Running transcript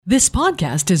This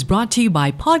podcast is brought to you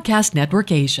by Podcast Network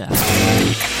Asia.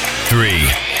 3,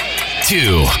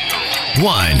 2,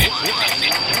 1.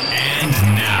 And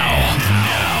now,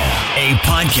 a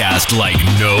podcast like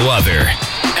no other.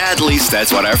 At least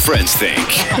that's what our friends think.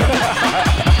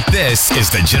 This is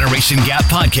the Generation Gap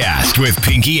Podcast with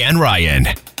Pinky and Ryan.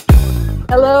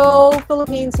 Hello,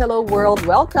 Philippines. Hello, world.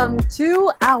 Welcome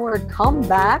to our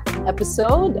comeback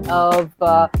episode of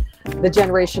the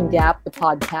Generation Gap, the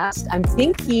podcast. I'm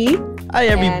Pinky. Hi,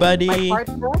 everybody. And my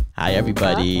partner. Hi,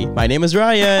 everybody. My name is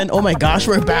Ryan. Oh my gosh,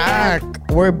 we're back.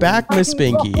 We're back, Miss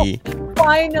Pinky.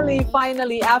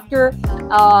 Finally, after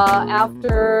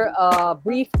a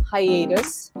brief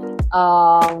hiatus,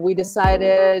 we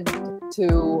decided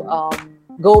to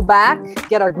go back,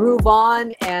 get our groove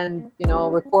on, and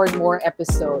record more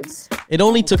episodes. It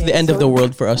only took the end of the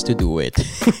world for us to do it.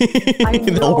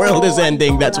 The world is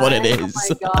ending. That's what it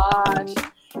is. Oh my gosh.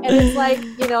 And it's like,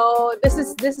 this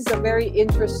is a very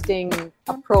interesting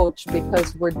approach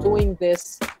because we're doing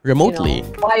this remotely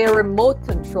via remote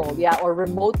control, or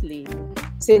remotely,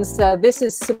 since this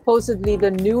is supposedly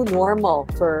the new normal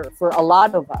for a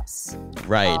lot of us.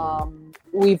 Right.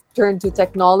 We've turned to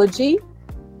technology,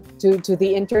 to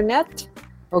the internet,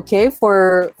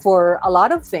 for a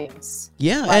lot of things.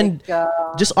 Yeah, and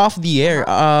just off the air,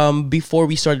 before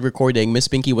we started recording, Miss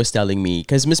Pinky was telling me,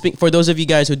 because for those of you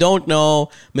guys who don't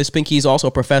know, Miss Pinky is also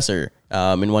a professor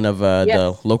in one of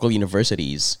the local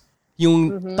universities.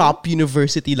 Yung top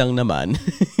university lang naman.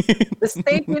 The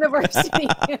state university.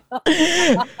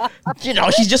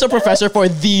 She's just a professor for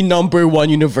the number one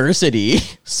university.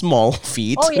 Small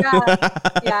feat. Oh,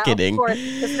 yeah. Kidding. Of course,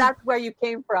 because that's where you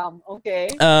came from. Okay.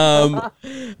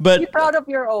 But be proud of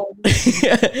your own.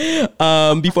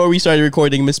 Before we started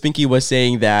recording, Miss Pinky was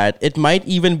saying that it might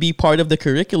even be part of the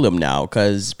curriculum now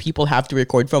because people have to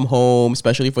record from home,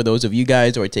 especially for those of you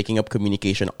guys who are taking up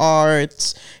communication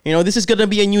arts. This is going to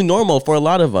be a new normal for a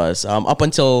lot of us up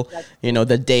until,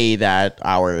 the day that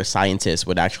our scientists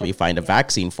would actually find a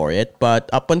vaccine for it. But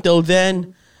up until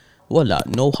then, wala.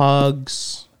 No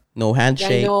hugs, no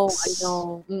handshakes. I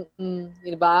know.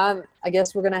 Diba? I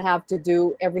guess we're going to have to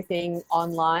do everything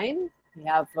online.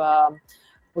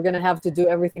 We're going to have to do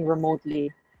everything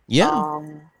remotely. Yeah.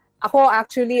 Ako,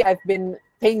 actually, I've been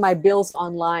paying my bills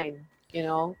online,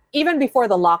 even before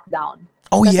the lockdown.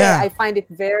 Oh, Kasi yeah. I find it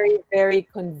very, very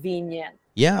convenient.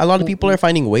 Yeah, a lot of people are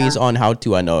finding ways on how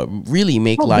to really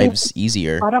make lives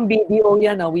easier. Parang BDO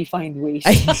yan, we find ways.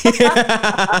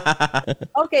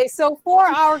 Okay, so for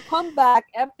our comeback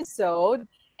episode,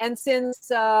 and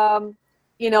since,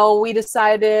 we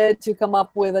decided to come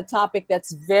up with a topic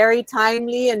that's very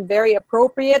timely and very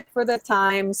appropriate for the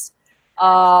times,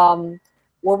 where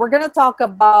we're going to talk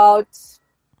about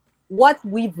what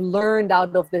we've learned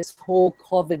out of this whole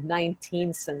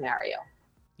COVID-19 scenario.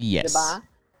 Yes. Diba?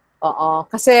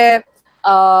 Kasi,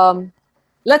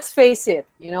 let's face it,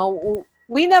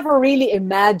 we never really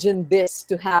imagined this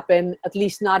to happen, at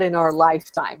least not in our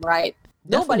lifetime, right?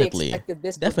 Nobody expected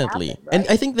this to happen, right? And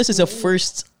I think this is a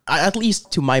first, at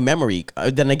least to my memory.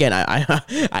 Then again,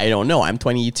 I don't know. I'm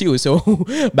 22, so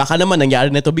baka naman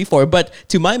nangyari na to before. But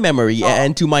to my memory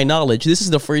and to my knowledge, this is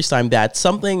the first time that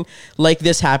something like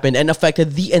this happened and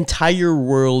affected the entire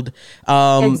world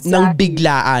ng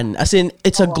biglaan. As in,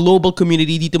 it's a global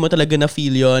community. Dito mo talaga na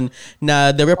feel yun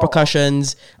na the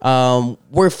repercussions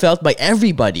were felt by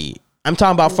everybody. I'm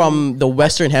talking about from the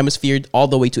Western Hemisphere all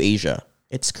the way to Asia.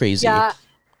 It's crazy. Yeah.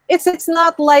 It's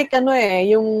not like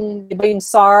yung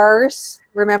SARS.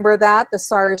 Remember that? The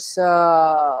SARS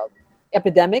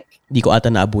epidemic? Di ko ata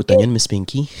naabutan yan, Miss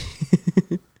Pinky.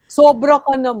 Sobra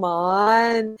ka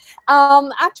naman.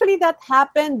 Actually, that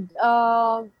happened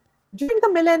during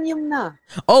the millennium na.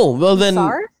 Oh, well then,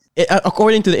 SARS?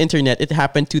 According to the internet, it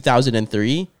happened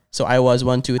 2003. So I was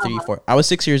 1, 2, 3, 4. I was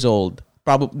 6 years old.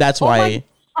 Probably that's why.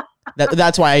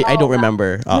 That's why I don't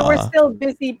remember. You were still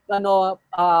busy,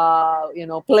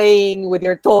 playing with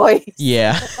your toys.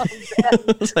 Yeah.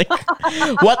 It's like,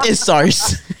 what is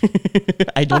SARS?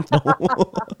 I don't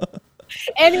know.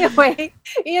 Anyway,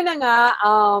 yun na nga.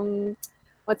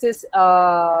 What's this?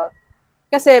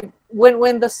 Kasi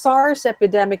when the SARS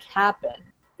epidemic happened,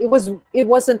 it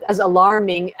wasn't as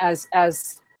alarming as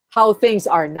how things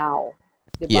are now.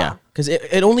 Diba? Yeah, because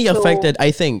it only affected,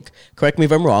 I think, correct me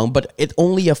if I'm wrong, but it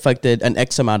only affected an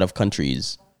X amount of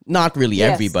countries. Not really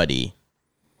everybody.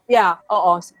 Yeah,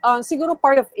 siguro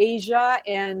part of Asia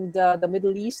and the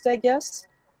Middle East, I guess.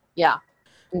 Yeah.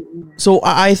 So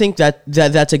I think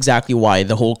that's exactly why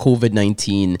the whole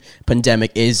COVID-19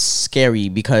 pandemic is scary,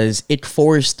 because it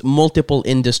forced multiple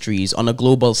industries on a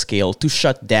global scale to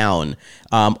shut down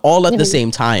all at the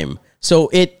same time. So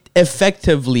it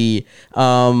effectively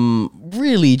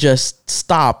really just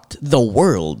stopped the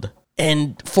world.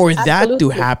 And for that to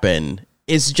Absolutely. happen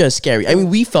is just scary. I mean,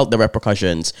 we felt the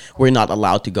repercussions. We're not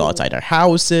allowed to go outside our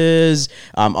houses.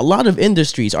 A lot of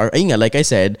industries are, like I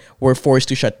said, were forced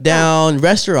to shut down.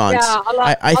 Restaurants. Yeah, a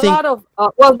lot. I A think, lot of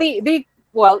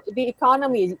the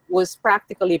economy was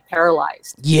practically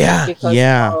paralyzed. yeah, Because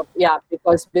yeah.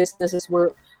 because businesses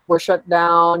were shut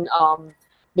down.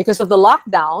 Because of the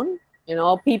lockdown,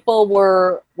 people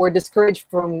were discouraged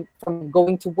from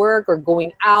going to work or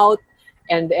going out,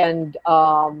 and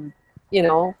you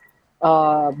know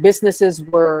businesses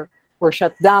were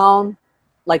shut down,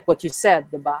 like what you said,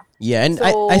 diba? Yeah, and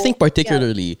I So think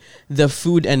particularly the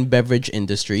food and beverage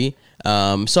industry,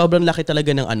 sobrang laki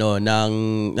talaga ng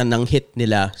ng hit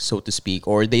nila, so to speak,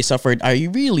 or they suffered a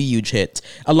really huge hit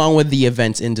along with the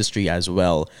events industry as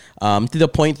well. To the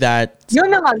point that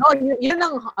yun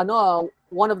ang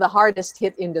one of the hardest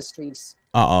hit industries.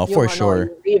 for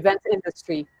sure. The events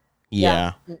industry.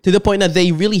 Yeah. To the point that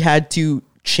they really had to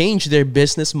change their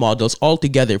business models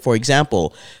altogether. For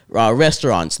example,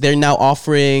 restaurants, they're now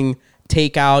offering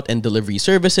takeout and delivery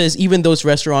services. Even those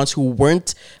restaurants who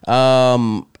weren't,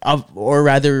 or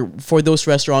rather, for those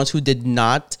restaurants who did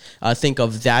not think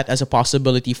of that as a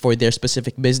possibility for their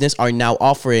specific business, are now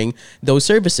offering those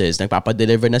services.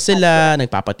 Nagpapa-deliver na sila,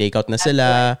 nagpapa-takeout na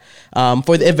sila.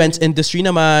 For the events industry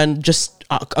naman, just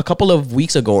a couple of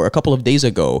weeks ago or a couple of days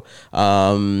ago,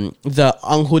 the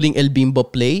Ang Huling El Bimbo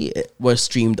play was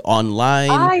streamed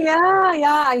online.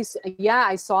 I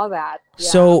saw that. Yeah.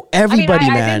 So everybody,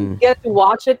 I man. didn't get to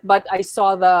watch it, but I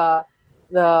saw the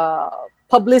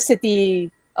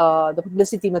publicity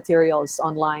materials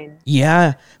online.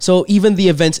 Yeah. So even the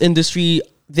events industry,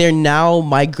 they're now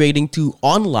migrating to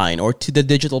online or to the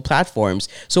digital platforms.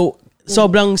 So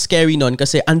sobrang scary nun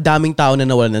kasi ang daming tao na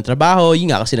nawalan ng trabaho. Yun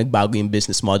nga kasi nagbago yung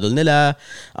business model nila.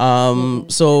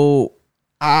 So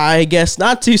I guess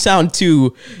not to sound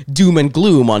too doom and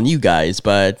gloom on you guys,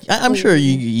 but I'm sure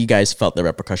you guys felt the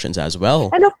repercussions as well.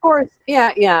 And of course,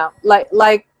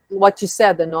 like what you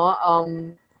said,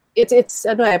 it's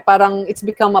parang it's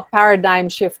become a paradigm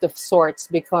shift of sorts,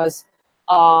 because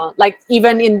like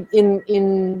even in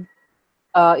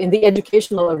the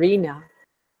educational arena,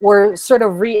 we're sort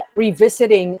of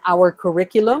revisiting our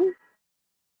curriculum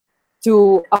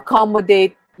to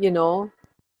accommodate the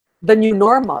new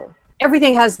normal.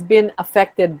 Everything has been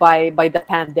affected by the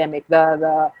pandemic,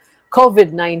 the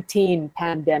COVID-19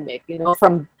 pandemic,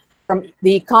 from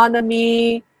the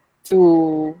economy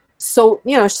to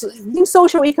yung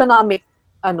socio-economic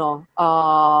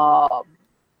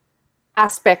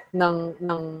aspect ng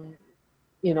ng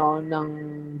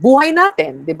buhay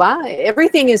natin, 'di ba?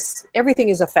 Everything is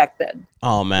affected.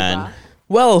 Oh man. Diba?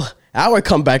 Well, our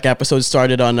comeback episode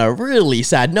started on a really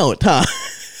sad note, huh?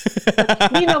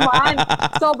 Hindi naman,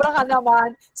 sobra ka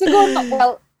naman. Siguro,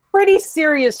 well, pretty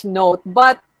serious note,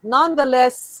 but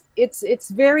nonetheless, it's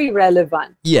very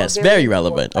relevant. Yes, very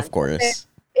relevant, of course.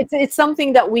 It's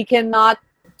something that we cannot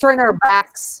turn our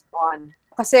backs on.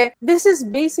 Kasi this is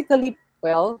basically,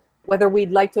 well, whether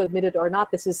we'd like to admit it or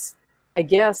not, this is, I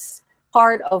guess,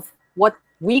 part of what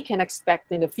we can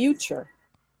expect in the future.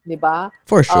 Diba?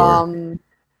 For sure.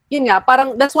 Yun nga,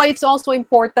 parang that's why it's also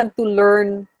important to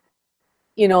learn,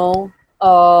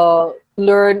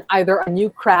 learn either a new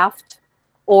craft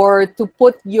or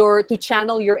to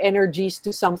channel your energies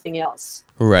to something else.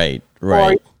 Right.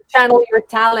 Or channel your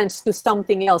talents to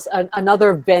something else,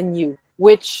 another venue,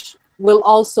 which will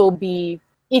also be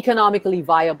economically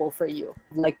viable for you.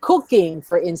 Like cooking,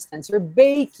 for instance, or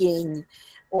baking,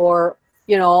 or,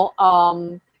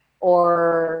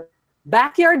 or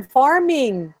backyard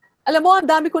farming. Alam mo, ang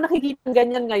dami ko nakikita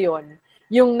ganyan ngayon.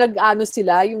 Yung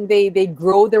they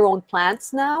grow their own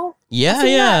plants now. Yeah,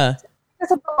 Kasi yeah.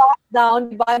 Kasi sa lockdown,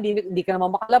 diba, hindi ka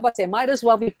naman makalabas eh. Might as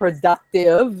well be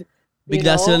productive.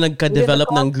 Bigla sila nagka-develop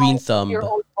ng green thumb. Your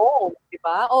own home,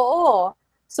 diba? Oo.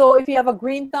 So if you have a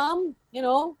green thumb,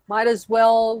 might as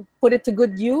well put it to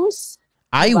good use.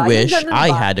 I Diba? wish Yung ganun I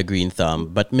ba? had a green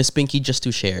thumb, but Miss Pinky, just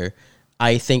to share,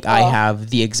 I think I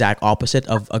have the exact opposite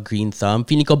of a green thumb.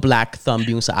 Feeling ko black thumb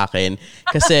yung sa akin.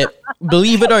 Kasi,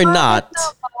 believe it or not,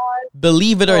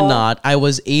 I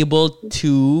was able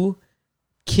to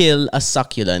kill a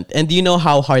succulent. And do you know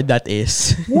how hard that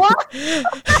is? What? Do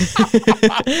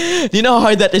you know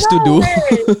how hard that is to do?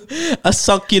 A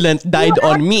succulent died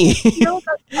on me.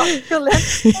 Succulent?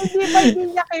 Hindi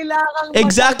niya kailangang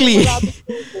Exactly.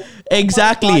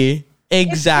 Exactly. It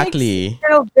Exactly.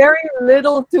 takes, very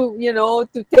little to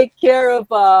take care of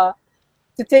a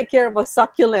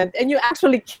succulent, and you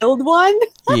actually killed one.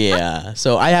 Yeah.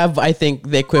 So I have, I think,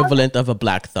 the equivalent of a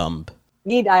black thumb.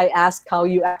 need I ask how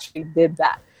you actually did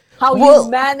that? How Well- you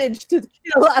managed to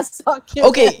kill a succulent?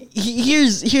 Okay,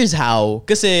 here's how.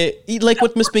 Kasi, like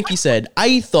what Miss Pinky said,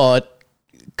 I thought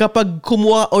kapag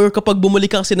kumuha or kapag bumuli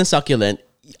ka kasi ng succulent,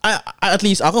 at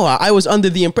least ako I was under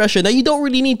the impression that you don't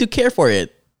really need to care for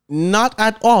it. Not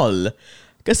at all.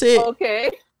 Kasi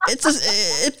Okay. it's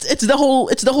the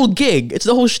whole gig. It's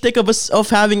the whole shtick of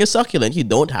having a succulent. You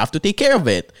don't have to take care of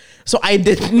it. So I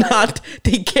did not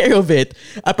take care of it.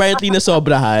 Apparently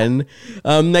nasobrahan.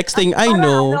 Next thing I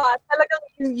know,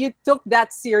 Talagang you took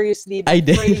that seriously. I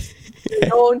did. Phrase, you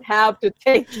don't have to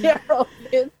take care of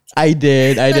it. I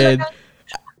did. Talagang-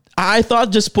 I thought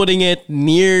just putting it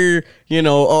near,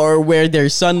 or where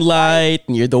there's sunlight,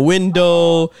 near the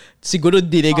window. Siguro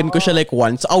diligan ko siya like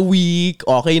once a week.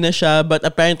 Okay na siya. But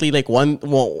apparently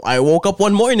I woke up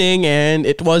one morning and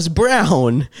it was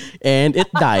brown and it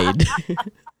died.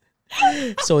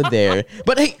 So there.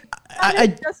 But hey,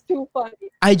 It's just too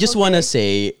funny. I just want to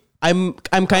say I'm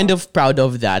kind of proud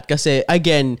of that kasi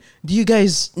again, do you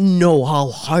guys know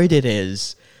how hard it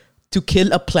is to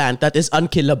kill a plant that is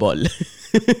unkillable?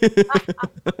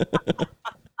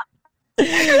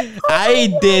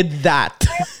 I did that.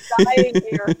 Dying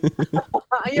here.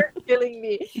 You're killing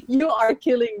me. You are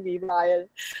killing me, Ryan.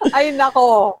 Ay,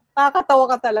 nako. Nakakatawa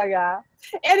ka talaga.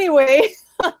 Anyway,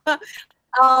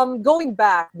 going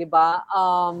back, di ba?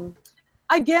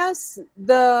 I guess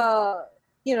the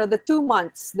 2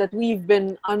 months that we've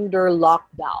been under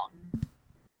lockdown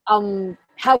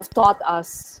have taught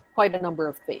us quite a number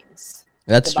of things.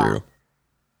 That's Diba? true.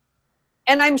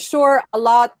 And I'm sure a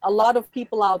lot of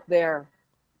people out there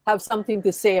have something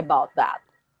to say about that.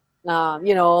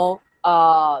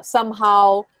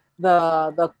 Somehow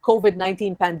the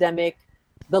COVID-19 pandemic,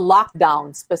 the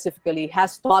lockdown specifically,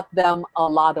 has taught them a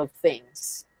lot of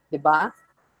things, diba?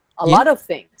 A lot of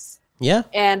things. Yeah.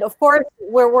 And of course,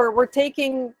 we're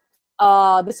taking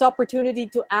this opportunity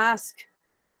to ask,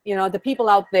 the people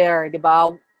out there,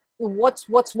 diba?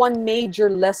 What's one major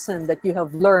lesson that you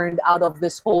have learned out of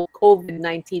this whole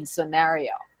COVID-19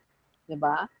 scenario?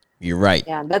 Diba? You're right.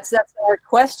 Yeah, that's our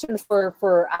question for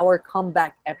our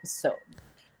comeback episode.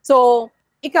 So,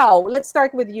 ikaw, let's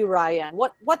start with you, Ryan.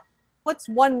 What's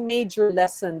one major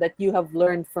lesson that you have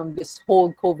learned from this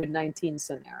whole COVID-19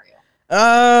 scenario?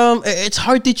 It's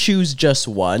hard to choose just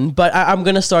one, but I'm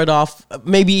gonna start off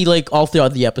maybe like all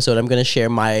throughout the episode. I'm gonna share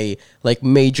my like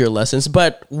major lessons,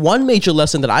 but one major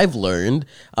lesson that I've learned,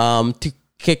 to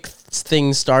kick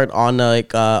things start on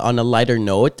on a lighter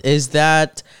note, is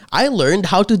that I learned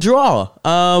how to draw.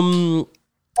 Oo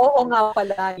nga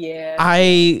pala, yes.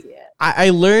 I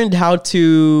learned how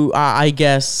to, I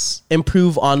guess,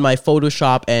 improve on my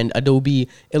Photoshop and Adobe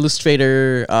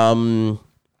Illustrator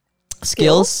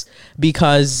skills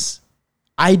because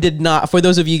I did not, for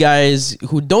those of you guys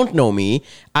who don't know me,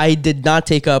 I did not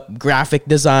take up graphic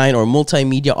design or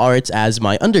multimedia arts as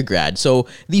my undergrad. So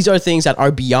these are things that are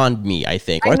beyond me, I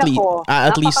think. Or Ay, nako,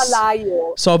 at least,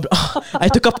 napakalayo. so I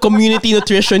took up community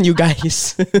nutrition, you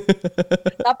guys.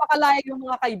 Napakalayo yung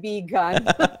mga kaibigan.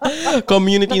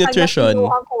 Community Ng nutrition.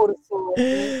 kanya-kinuhang kurso.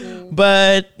 Mm-mm.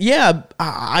 But yeah,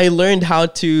 I learned how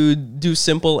to do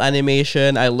simple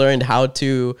animation. I learned how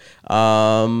to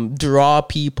draw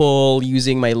people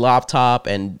using my laptop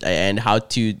and how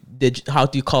to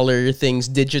color things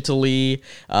digitally.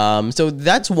 So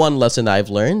that's one lesson I've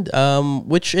learned,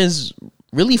 which is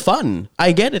really fun.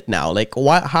 I get it now. Like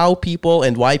how people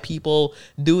and why people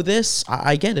do this,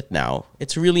 I get it now.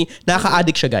 It's really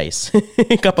nakaka-addict siya, guys.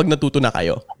 Kapag natuto na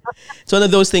kayo. It's one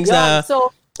of those things Yeah, na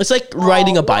so it's like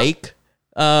riding a bike.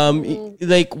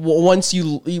 Like once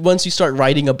you start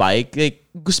riding a bike, like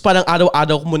gusto parang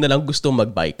araw-araw mo na lang gusto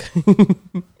magbike.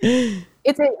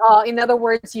 it's in other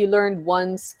words, you learned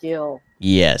one skill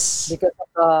Yes. because of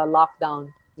the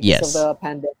lockdown, because of the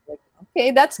pandemic.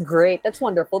 Okay, that's great. That's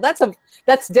wonderful. That's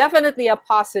definitely a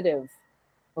positive.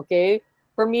 Okay,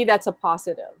 for me, that's a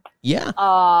positive. Yeah.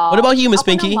 What about you, Miss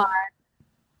Ako Pinky? naman,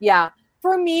 yeah,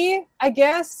 for me, I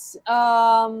guess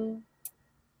I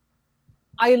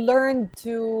learned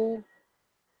to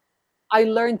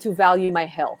value my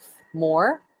health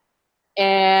more,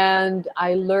 and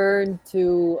I learned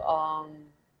to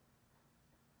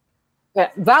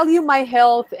value my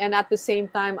health, and at the same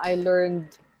time, I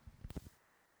learned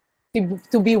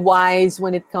to be wise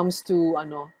when it comes to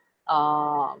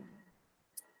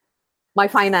my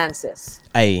finances.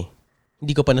 Ay,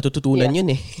 hindi ko pa natututunan yun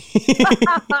eh.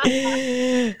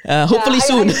 Hopefully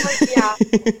soon. Yeah.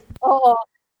 Oo.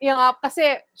 Yeah,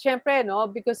 kasi syempre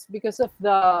because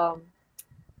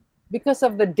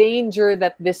of the danger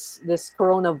that this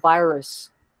coronavirus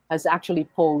has actually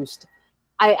posed,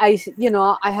 I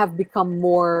have become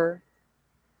more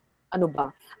ano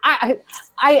ba?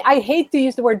 I hate to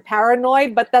use the word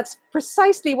paranoid, but that's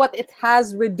precisely what it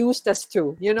has reduced us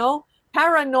to,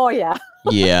 paranoia.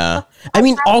 Yeah. I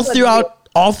mean, all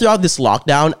throughout this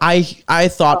lockdown, I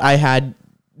thought I had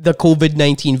the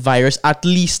COVID-19 virus at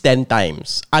least 10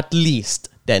 times. At least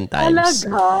 10 times.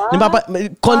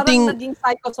 Talaga? Konting, Parang naging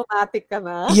psychosomatic ka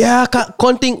na? yeah,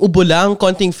 konting ubo lang,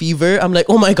 konting fever. I'm like,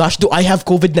 oh my gosh, do I have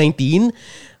COVID-19?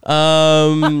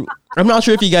 I'm not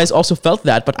sure if you guys also felt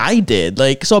that, but I did.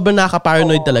 Like, sobrang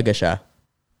nakaka-paranoid talaga siya.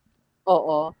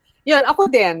 Oo. Yan, ako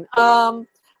din. I'm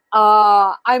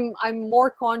more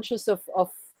conscious of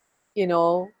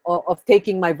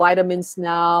taking my vitamins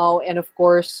now, and of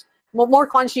course more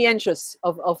conscientious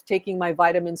of taking my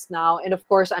vitamins now, and of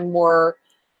course I'm more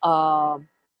I'm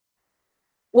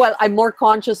more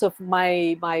conscious of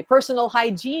my personal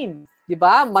hygiene.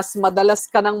 Diba? Mas madalas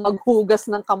ka nang maghugas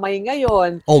ng kamay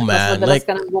ngayon. Oh Mas man, madalas like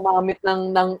ka nang gumamit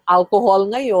ng alcohol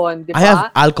ngayon, diba? I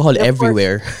have alcohol And of course,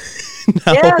 everywhere.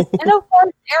 now. yes, and of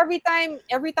course, every time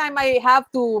I have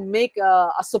to make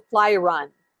a supply run,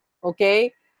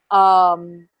 okay,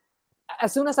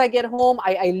 as soon as I get home,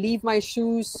 I leave my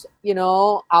shoes,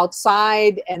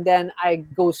 outside, and then I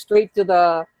go straight to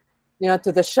the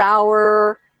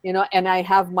shower, and I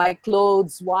have my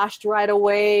clothes washed right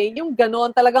away. Yung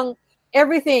ganon, talagang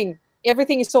everything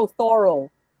is so thorough.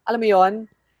 Alam mo yon?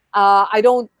 I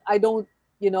don't, I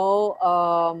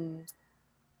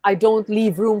don't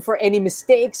leave room for any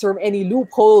mistakes or any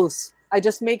loopholes. I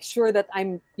just make sure that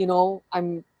I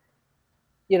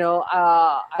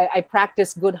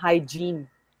practice good hygiene.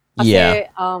 Kasi, Yeah.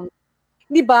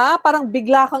 di ba, parang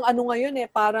bigla kang ngayon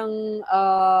parang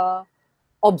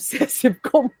obsessive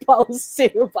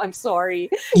compulsive. I'm sorry.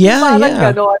 Yeah, Parang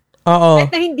yeah. ganon. Oo.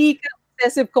 Kahit na hindi ka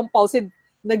obsessive compulsive,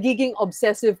 nagiging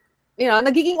obsessive,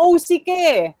 nagiging OC ka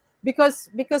eh. Because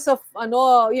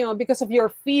of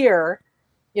your fear,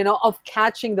 of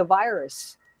catching the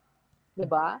virus.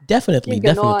 Diba? Definitely,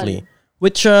 Yung ganon. definitely.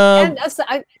 Which And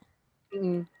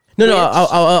no,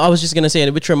 I was just gonna say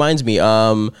it, which reminds me,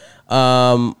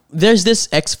 there's this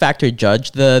X Factor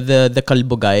judge, the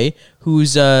Kalbo guy,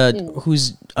 who's a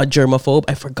germaphobe.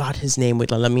 I forgot his name. Wait,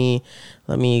 let me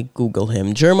Google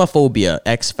him. Germophobia,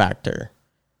 X Factor.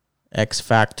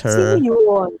 Sino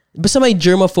yun? Basta may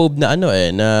germaphobe na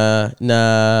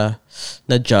na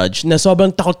judge na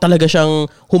sobrang takot talaga siyang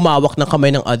humawak ng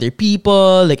kamay ng other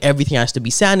people, like everything has to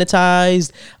be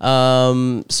sanitized.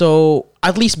 So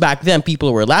at least back then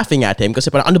people were laughing at him kasi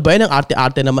parang ano ba yan ang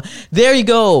arte-arte naman. There you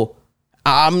go.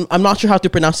 I'm not sure how to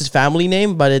pronounce his family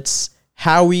name, but it's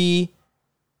Howie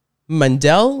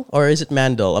Mandel, or is it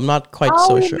Mandel? I'm not quite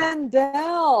so sure.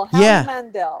 Mandel. Yeah. Howie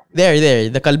Mandel. There,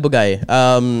 the kalbo guy.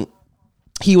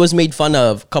 He was made fun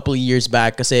of a couple of years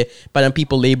back kasi parang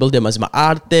people labeled him as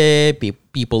maarte,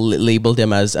 people labeled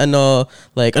him as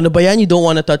like ano ba yan, you don't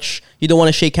want to touch, you don't want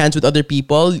to shake hands with other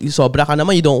people, sobra ka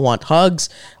naman, you don't want hugs.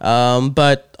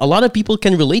 But a lot of people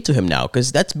can relate to him now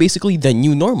because that's basically the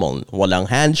new normal. Walang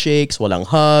handshakes, walang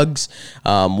hugs,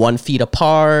 1 feet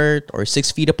apart or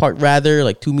 6 feet apart rather,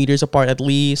 like 2 meters apart at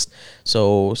least.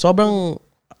 So sobrang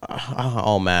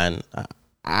oh man.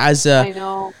 I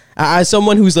know. As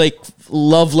someone who's like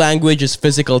love language is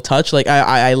physical touch, like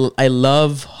I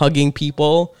love hugging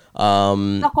people.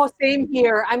 Nako, same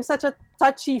here. I'm such a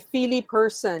touchy-feely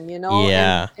person,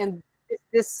 Yeah. And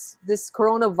this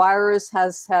coronavirus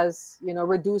has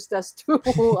reduced us to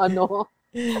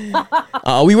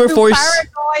We were to forced.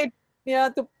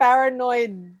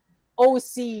 paranoid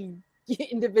OC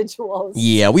individuals.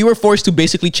 Yeah, we were forced to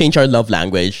basically change our love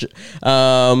language.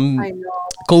 I know.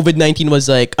 COVID-19 was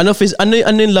like, ano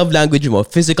yung love language mo?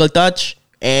 Physical touch?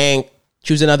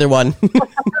 Choose another one.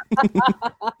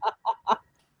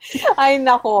 Ay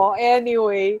nako.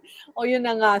 Anyway, yun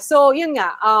na nga. So yun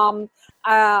nga.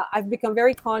 I've become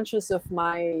very conscious of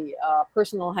my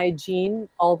personal hygiene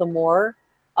all the more,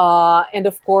 and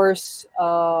of course,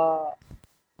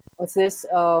 what's this?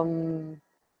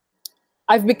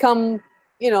 I've become,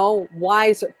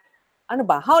 wiser. Ano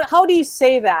ba? How do you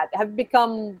say that? I've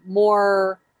become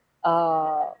more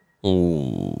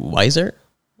wiser?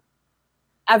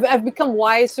 I've become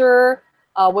wiser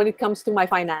when it comes to my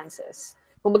finances.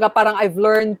 Kumbaga parang I've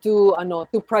learned to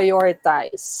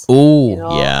prioritize.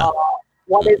 Oh, yeah.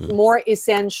 What is more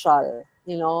essential,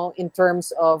 in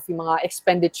terms of yung mga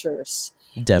expenditures.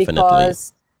 Definitely.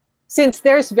 Because since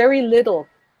there's very little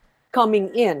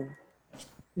coming in,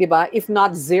 'di ba? If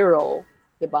not zero,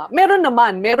 'di ba? Meron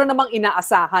namang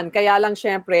inaasahan. Kaya lang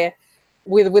syempre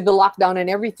with the lockdown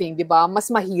and everything, 'di ba? Mas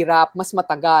mahirap, mas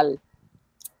matagal.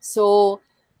 So,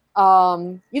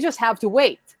 you just have to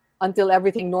wait until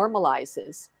everything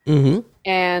normalizes. Mm-hmm.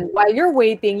 And while you're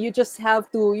waiting, you just have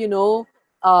to,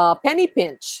 penny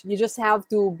pinch. You just have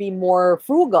to be more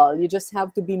frugal. You just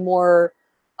have to be more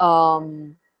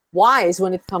um, wise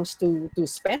when it comes to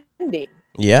spending.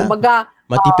 Yeah. Kumbaga,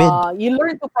 Matipid. you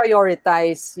learn to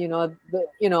prioritize,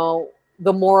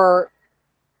 the more,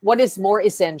 what is more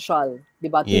essential, di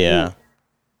ba, to you, Yeah.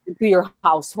 to your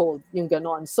household, yung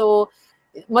ganon. So,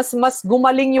 mas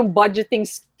gumaling yung budgeting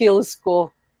skills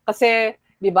ko. Kasi,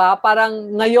 di ba,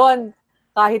 parang ngayon,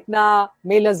 kahit na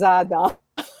may Lazada,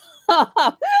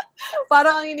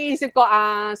 parang ang iniisip ko,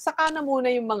 saka na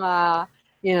muna yung mga,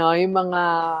 yung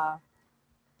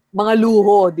mga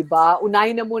luho, di ba?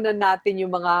 Unahin na muna natin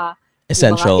yung mga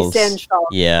Essentials.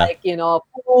 essentials, Yeah. like,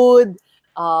 food,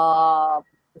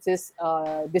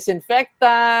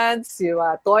 disinfectants,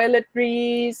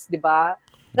 toiletries, di ba?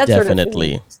 That sort of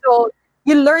Definitely. thing. So,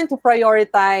 you learn to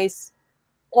prioritize,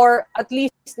 or at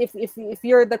least if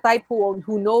you're the type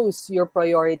who knows your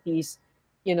priorities,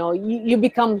 you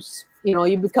become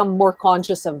more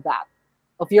conscious of that,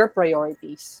 of your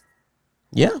priorities.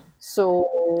 Yeah. So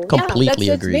Completely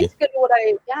that's agree.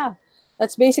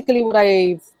 that's basically what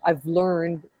I've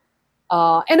learned,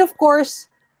 and of course,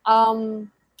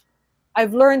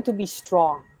 I've learned to be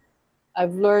strong.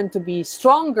 I've learned to be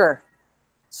stronger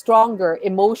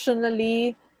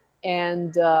emotionally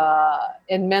and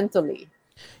mentally.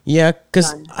 Yeah,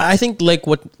 because Done. I think like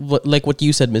what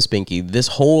you said, Miss Pinky, this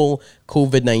whole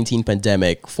COVID-19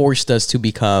 pandemic forced us to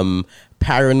become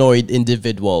paranoid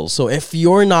individuals. So if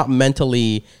you're not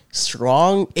mentally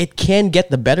strong, it can get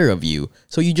the better of you.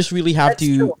 So you just really have That's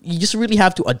to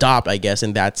true. adopt, I guess,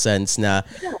 in that sense. Na,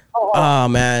 Oo.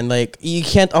 man, like you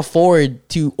can't afford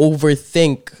to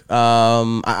overthink.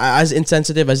 As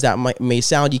insensitive as that may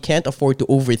sound, you can't afford to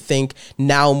overthink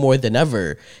now more than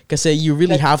ever, because you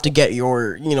really have to get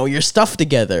your stuff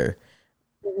together.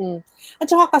 At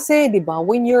saka kasi, di ba,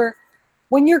 when you're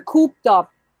cooped up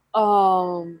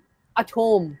at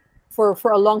home for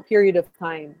a long period of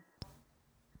time,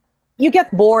 you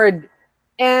get bored.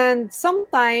 And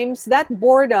sometimes that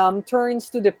boredom turns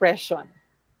to depression.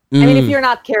 I mean, if you're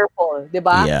not careful, di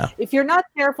ba? Yeah. If you're not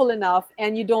careful enough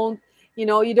and you don't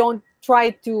try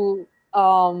to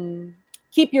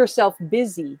keep yourself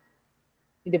busy,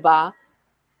 di ba?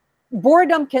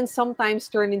 Boredom can sometimes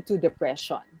turn into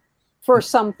depression for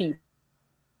some people.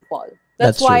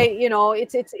 That's That's why, true.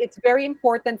 it's very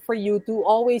important for you to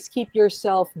always keep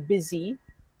yourself busy,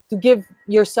 to give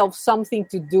yourself something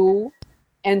to do,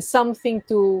 and something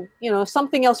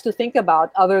else to think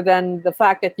about, other than the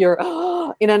fact that you're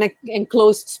in an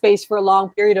enclosed space for a long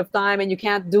period of time and you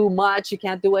can't do much, you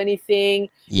can't do anything,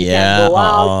 you can't Yeah. go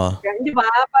out. Di ba?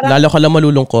 Parang, Lalo ka lang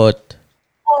malulungkot.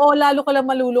 oo, lalo ka lang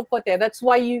malulungkot eh. That's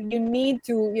why you need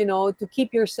to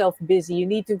keep yourself busy. You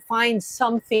need to find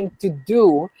something to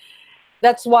do.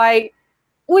 That's why,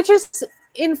 which is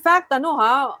in fact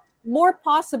more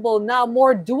possible now,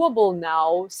 more doable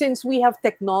now, since we have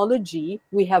technology,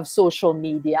 we have social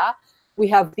media, we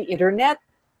have the internet.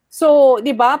 So,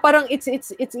 'di ba? Parang it's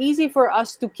easy for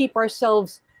us to keep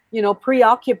ourselves,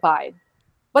 preoccupied.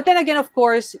 But then again, of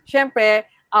course, syempre,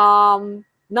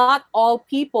 not all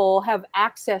people have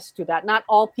access to that. Not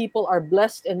all people are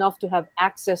blessed enough to have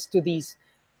access to these,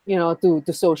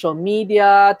 to social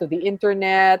media, to the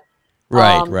internet.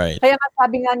 Right, right. Kaya nga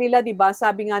sabi nga nila, di ba?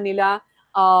 Sabi nga nila,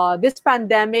 this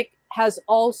pandemic has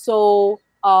also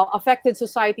affected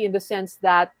society in the sense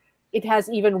that it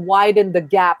has even widened the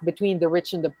gap between the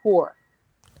rich and the poor.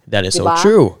 That is so Diba?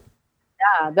 true.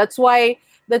 Yeah, that's why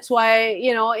it's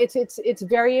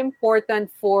very important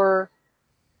for,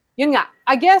 yun nga,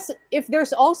 I guess if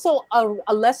there's also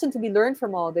a lesson to be learned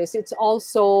from all this, it's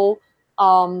also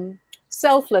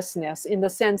selflessness, in the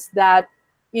sense that,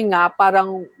 yun nga,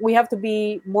 parang we have to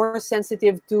be more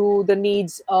sensitive to the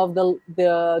needs of the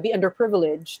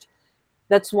underprivileged.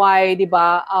 That's why, di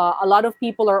ba, a lot of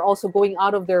people are also going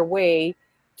out of their way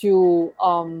to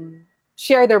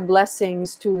share their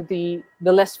blessings to the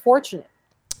less fortunate.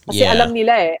 Kasi Yeah. alam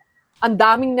nila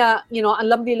alam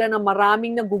nila na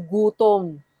maraming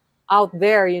nagugutom out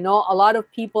there. A lot of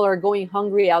people are going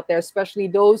hungry out there,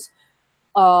 especially those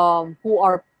who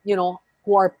are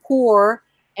poor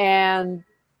and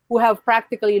who have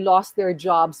practically lost their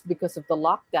jobs because of the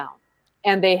lockdown,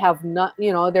 and they have not,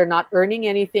 they're not earning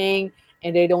anything,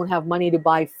 and they don't have money to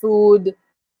buy food.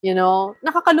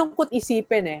 Nakakalungkot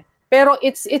isipin eh. Pero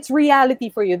it's reality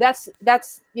for you. That's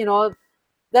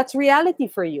reality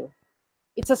for you.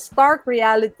 It's a stark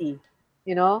reality,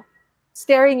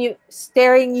 staring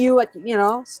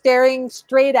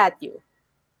straight at you.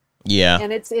 Yeah.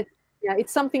 And it's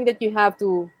something that you have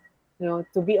to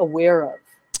be aware of.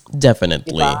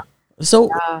 Definitely. Diba? So,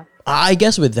 Yeah. I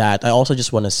guess with that, I also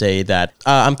just want to say that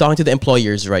I'm talking to the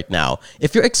employers right now.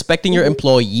 If you're expecting your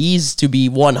employees to be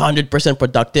 100%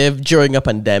 productive during a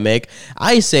pandemic,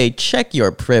 I say check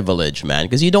your privilege, man,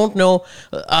 because you don't know,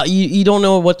 you don't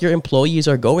know what your employees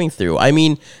are going through. I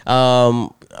mean,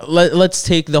 let's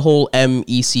take the whole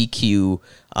MECQ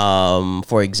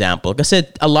for example, because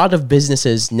a lot of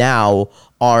businesses now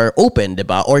are open,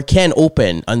 diba? Or can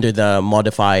open under the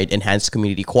modified enhanced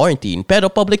community quarantine. Pero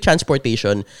public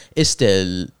transportation is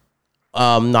still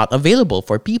not available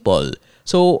for people.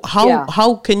 So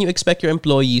how can you expect your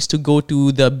employees to go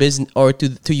to the business or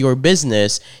to your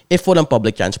business if walang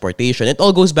public transportation? It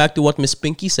all goes back to what Miss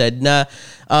Pinky said na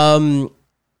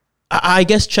I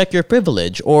guess check your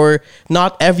privilege, or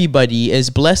not everybody is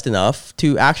blessed enough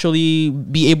to actually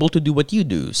be able to do what you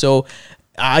do. So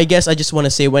I guess I just want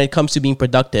to say, when it comes to being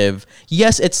productive,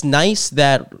 yes, it's nice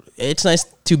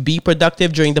to be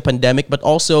productive during the pandemic, but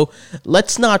also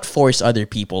let's not force other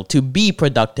people to be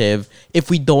productive if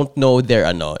we don't know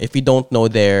if we don't know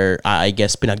their I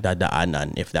guess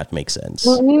pinagdadaanan, if that makes sense.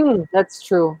 Mm-hmm. That's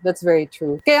true. That's very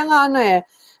true. Kaya nga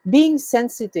being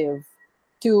sensitive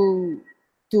to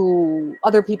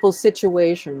other people's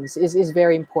situations is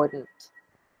very important.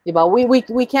 Diba?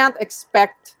 We can't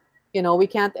expect, we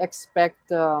can't expect,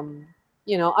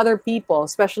 other people,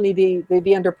 especially the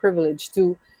underprivileged,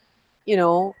 to,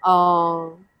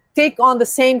 take on the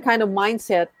same kind of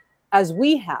mindset as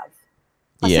we have.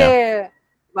 Kasi, Yeah.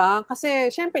 diba? Kasi,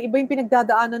 syempre, iba yung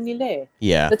pinagdadaanan nila eh.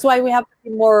 Yeah. That's why we have to be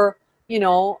more,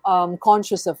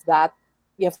 conscious of that.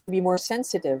 You have to be more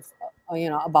sensitive,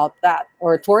 about that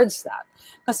or towards that.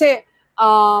 Kasi,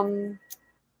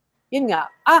 yun nga.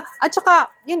 At saka,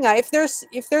 yun nga, if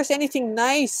there's anything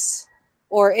nice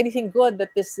or anything good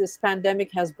that this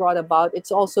pandemic has brought about, it's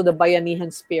also the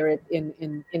bayanihan spirit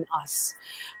in us.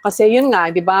 Kasi yun nga,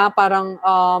 di ba? Parang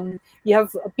you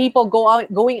have people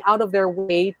going out of their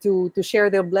way to share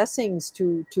their blessings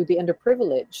to the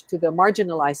underprivileged, to the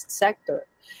marginalized sector.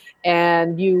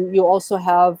 And you also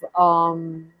have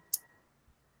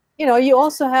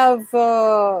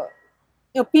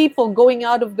people going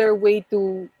out of their way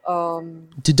to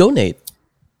donate.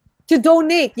 To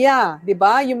donate, yeah, 'di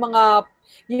ba? Yung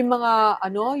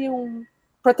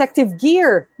protective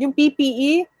gear, yung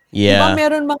PPE. Yeah.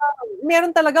 Diba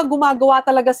meron talaga gumagawa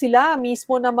talaga sila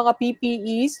mismo ng mga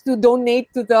PPEs to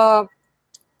donate to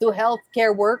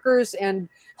healthcare workers and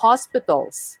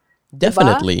hospitals.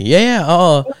 Definitely. Diba? Yeah.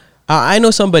 Oh, I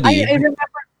know somebody. I remember.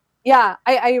 Yeah,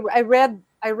 I read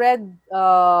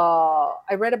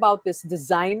about this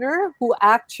designer who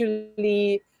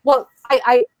actually,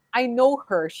 I know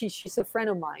her. She's a friend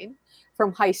of mine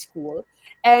from high school,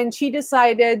 and she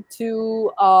decided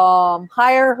to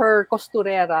hire her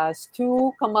costureras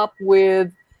to come up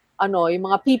with yung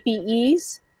mga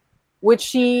PPEs, which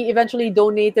she eventually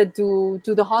donated to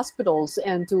the hospitals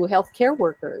and to healthcare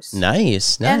workers.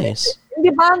 Nice. Di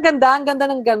ba ang ganda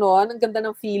ng ganon, ang ganda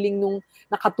ng feeling nung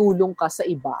nakatulong ka sa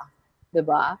iba, di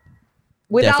ba?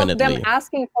 Without Definitely. them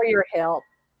asking for your help.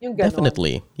 Yung ganon.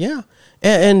 Definitely. Yeah.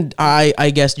 And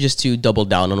I guess just to double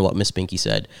down on what Miss Pinky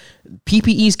said,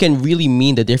 PPEs can really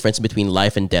mean the difference between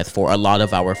life and death for a lot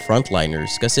of our frontliners.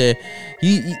 Kasi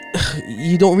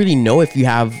you don't really know if you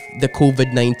have the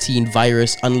COVID-19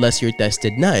 virus unless you're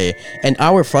tested na eh. And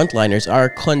our frontliners are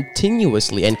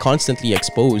continuously and constantly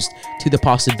exposed to the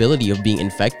possibility of being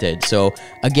infected. So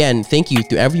again, thank you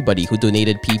to everybody who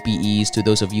donated PPEs, to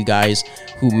those of you guys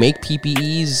who make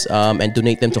PPEs and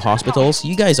donate them to hospitals.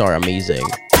 You guys are amazing.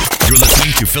 You're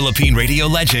listening to Philippine radio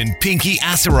legend Pinky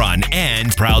Asaron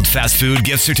and proud fast food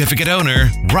gift certificate owner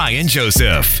Ryan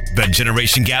Joseph. The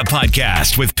Generation Gap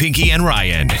podcast with Pinky and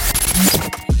Ryan.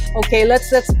 Okay, let's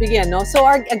begin. No? So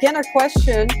our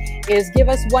question is, give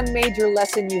us one major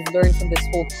lesson you've learned from this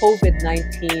whole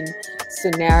COVID-19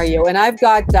 scenario. And I've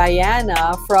got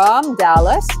Diana from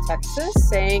Dallas, Texas,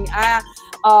 saying,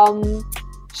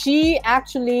 she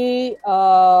actually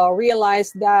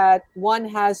realized that one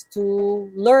has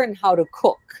to learn how to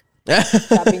cook.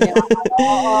 Sabi niya,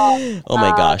 oh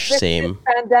my gosh, same.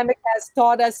 This pandemic has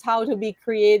taught us how to be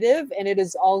creative, and it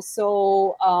has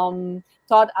also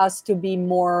taught us to be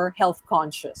more health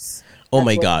conscious. Oh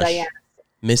my gosh,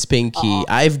 Miss Pinky,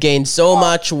 I've gained so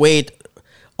much weight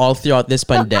all throughout this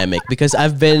pandemic because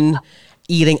I've been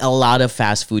eating a lot of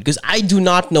fast food because I do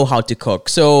not know how to cook.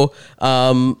 So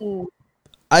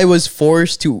I was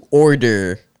forced to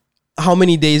order. How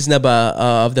many days na ba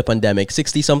of the pandemic?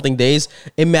 60-something days?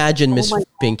 Imagine, Miss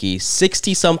Pinky,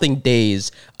 60-something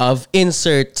days of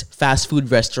insert fast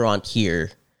food restaurant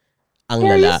here. Ang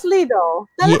lala. Seriously though?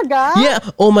 Talaga? Yeah.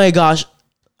 Oh my gosh.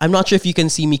 I'm not sure if you can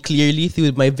see me clearly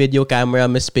through my video camera,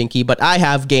 Miss Pinky, but I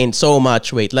have gained so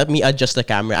much weight. Let me adjust the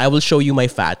camera. I will show you my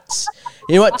fats.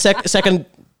 You know what? Second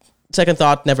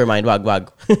thought, never mind.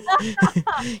 Wag.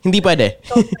 Hindi pwede.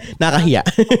 Nakahiya.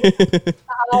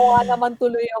 Naawa naman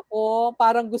tuloy ako.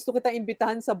 Parang gusto kita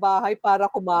imbitahan sa bahay para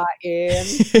kumain.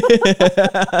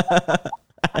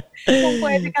 Kung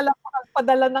pwede ka lang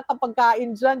magpadala ng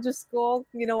kapagkain dyan, Diyos ko,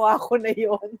 ginawa ko na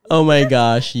yon. Oh my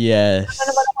gosh, yes.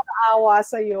 Ano naman ako naawa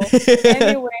sa'yo.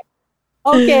 Anyway.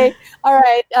 Okay. All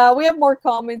right. We have more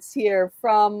comments here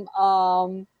from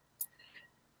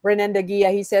Renan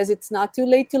Dagia. He says, it's not too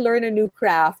late to learn a new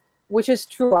craft, which is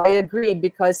true. I agree,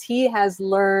 because he has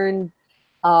learned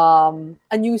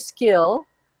a new skill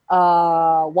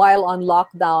while on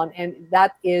lockdown, and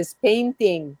that is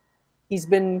painting. He's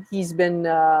been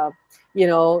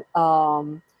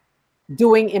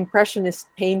doing impressionist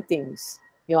paintings.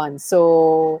 Yon.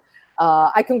 So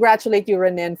I congratulate you,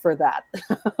 Renan, for that.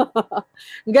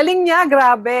 Galing niya,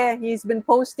 grabe. He's been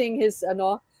posting his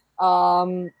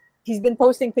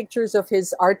pictures of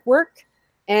his artwork,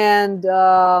 and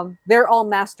they're all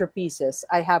masterpieces,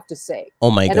 I have to say.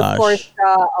 Oh my gosh. And of course,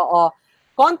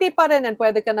 konti pa rin and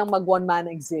pwede ka nang mag one-man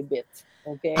exhibit.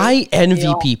 Okay. I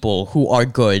envy people who are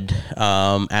good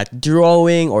at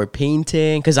drawing or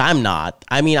painting, because I'm not.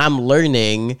 I mean, I'm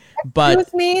learning, but...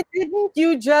 Excuse me, didn't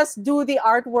you just do the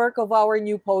artwork of our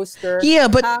new poster? Yeah,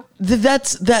 but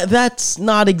that's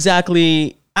not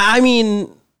exactly... I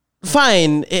mean...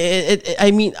 Fine.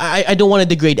 I don't want to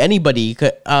degrade anybody.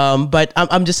 But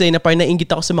I'm just saying na parang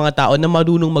nainggit ako sa mga tao na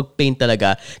marunong mag-paint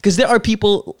talaga. Because there are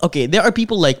people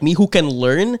like me who can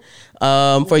learn.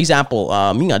 For example,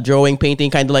 drawing,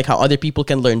 painting, kind of like how other people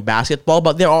can learn basketball.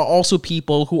 But there are also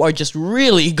people who are just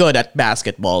really good at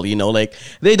basketball. You know, like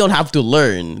they don't have to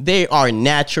learn. They are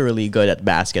naturally good at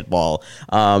basketball.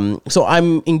 So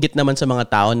I'm inggit naman sa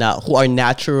mga tao na who are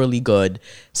naturally good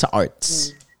sa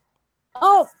arts.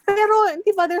 Oh, pero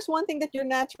di ba there's one thing that you're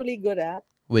naturally good at?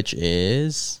 Which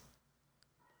is?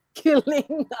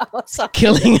 Killing a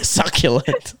succulent. Killing a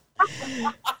succulent.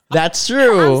 That's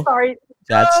true. I'm sorry.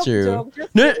 That's true.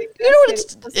 No, you know what?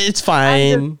 It's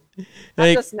fine.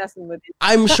 I'm just messing with you.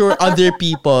 I'm sure other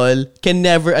people can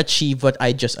never achieve what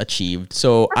I just achieved.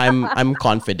 So I'm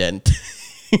confident.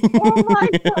 Oh my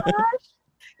gosh.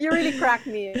 You really cracked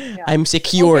me. Yeah. I'm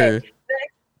secure. Okay.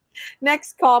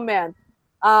 Next comment.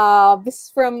 This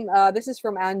is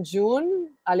from Anjun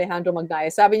Alejandro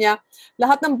Magnaya. Sabi niya,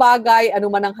 lahat ng bagay,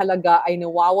 anuman ang halaga, ay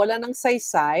nawawala ng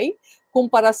saysay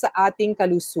kumpara sa ating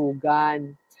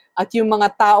kalusugan. At yung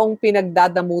mga taong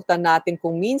pinagdadamutan natin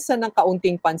kung minsan ng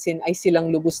kaunting pansin ay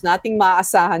silang lubos nating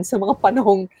maaasahan sa mga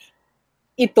panahong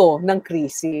ito ng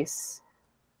krisis.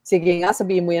 Sige nga,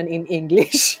 sabihin mo yan in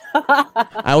English.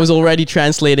 I was already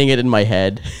translating it in my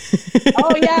head.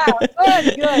 Oh yeah,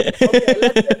 good.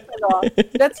 Okay,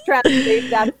 let's translate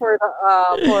that for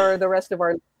the rest of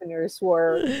our listeners who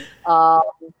are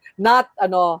not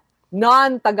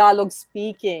non-Tagalog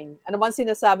speaking. Ano man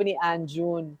sinasabi ni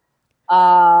Anjun?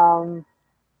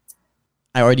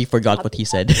 I already forgot what he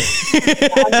said.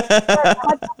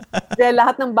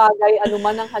 Lahat ng bagay,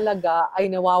 anuman ang halaga,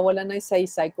 ay nawawala ng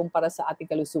saysay kumpara sa ating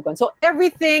kalusugan. So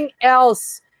everything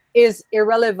else is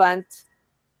irrelevant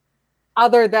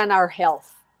other than our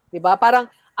health. Diba? Parang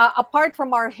apart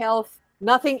from our health,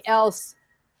 nothing else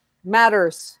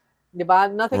matters.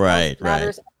 Diba? Nothing else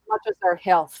matters as much as our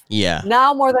health. Yeah.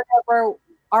 Now more than ever,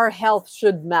 our health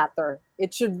should matter.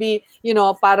 It should be,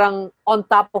 parang on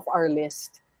top of our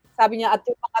list. Sabi niya, at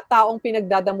yung mga taong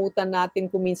pinagdadamutan natin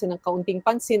kung minsan ng kaunting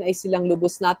pansin ay silang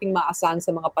lubos nating maasahan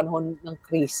sa mga panahon ng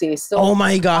krisis. So, oh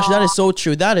my gosh, that is so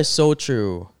true. That is so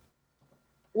true.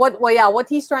 What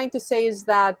he's trying to say is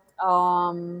that,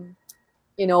 paano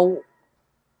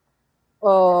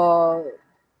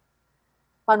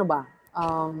ba?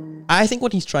 I think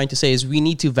what he's trying to say is we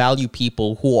need to value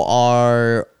people who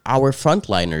are our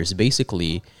frontliners,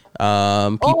 basically.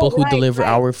 People who deliver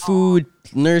our food,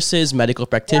 nurses, medical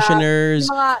practitioners.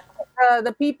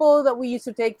 The people that we used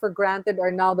to take for granted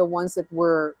are now the ones that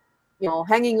we're,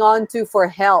 hanging on to for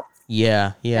help.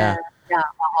 Yeah.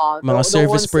 Mga The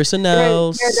service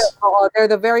personnel. They're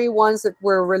the very ones that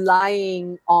we're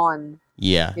relying on.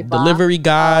 Yeah, diba? Delivery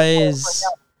guys.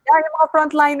 Yung mga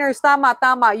frontliners, tama.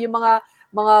 Yung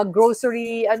mga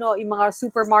grocery, yung mga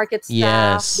supermarket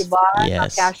staff, diba?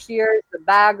 Yes. The cashiers, the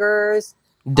baggers.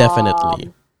 Definitely.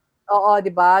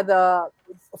 Diba?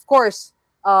 Of course,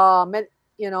 the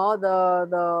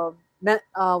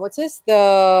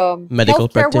medical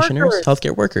practitioners, workers.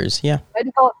 healthcare workers, yeah.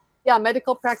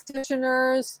 Medical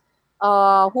practitioners.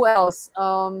 Who else?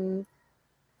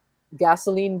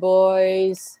 gasoline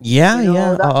boys. Yeah, You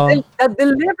yeah. know, the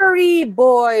delivery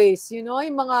boys, you know,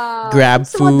 yung mga Grab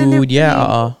sa mga food. Yeah,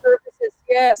 delivery services.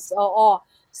 Yes, oo.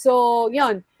 So,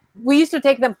 yun. We used to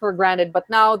take them for granted, but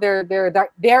now they're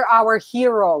our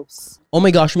heroes. Oh my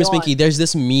gosh, Miss Yun. Minky, there's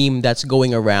this meme that's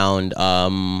going around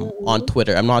on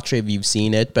Twitter. I'm not sure if you've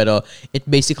seen it, but it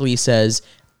basically says,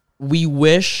 we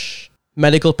wish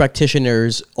medical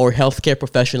practitioners or healthcare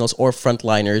professionals or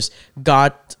frontliners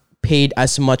got paid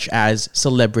as much as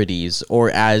celebrities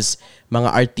or as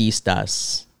mga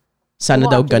artistas. Sana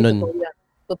daw Actually, ganun.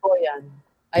 Totoo yan.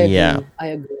 I agree. Yeah. I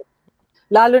agree.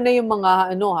 Lalo na yung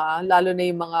mga lalo na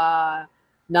yung mga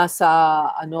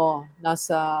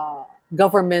nasa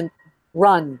government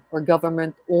run or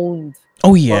government owned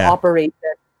Oh or yeah, operated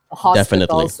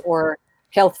hospitals Definitely. or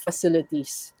health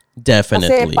facilities. Kasi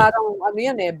definitely. parang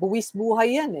buwis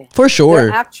buhay yan eh. For sure.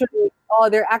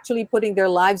 They're actually putting their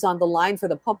lives on the line for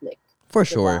the public. For Diba?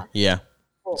 sure. Yeah.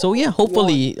 So yeah,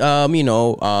 hopefully,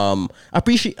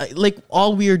 appreciate like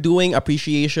all we're doing,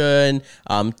 appreciation,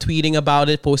 tweeting about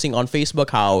it, posting on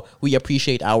Facebook how we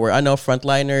appreciate our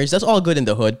frontliners. That's all good in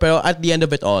the hood. But at the end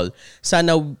of it all,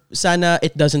 sana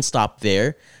it doesn't stop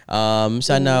there.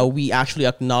 Sana we actually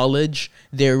acknowledge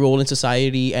their role in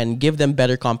society and give them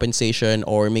better compensation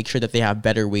or make sure that they have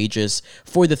better wages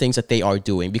for the things that they are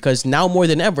doing. Because now more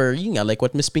than ever, like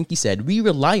what Miss Pinky said, we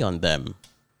rely on them.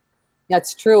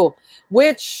 That's true.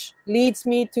 Which leads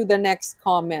me to the next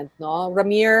comment. No,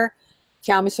 Ramir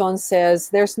Camison says,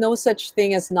 there's no such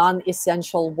thing as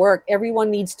non-essential work. Everyone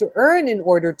needs to earn in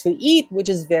order to eat, which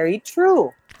is very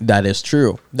true. That is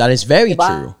true. That is very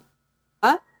true.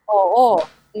 Huh? Oo.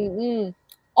 Mm-mm.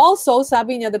 Also,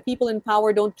 sabi niya, the people in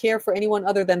power don't care for anyone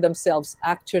other than themselves.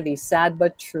 Actually, sad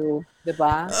but true.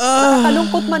 Diba?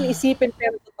 Nakakalungkot man isipin,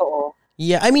 pero totoo.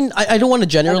 Yeah, I mean, I don't want to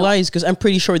generalize because I'm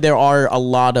pretty sure there are a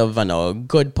lot of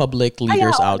good public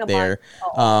leaders out there.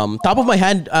 Top of my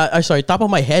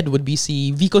head would be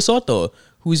si Vico Soto,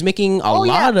 who's making a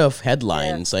lot of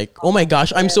headlines. Like, oh my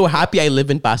gosh, I'm so happy I live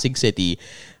in Pasig City.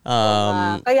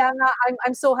 Kaya nga,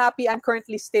 I'm so happy I'm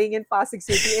currently staying in Pasig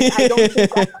City and I don't think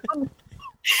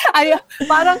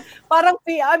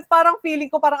parang feeling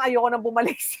ko parang ayoko nang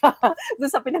bumalik sa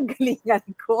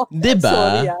pinanggalingan ko. Diba?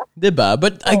 Sorry, Diba?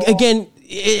 But again,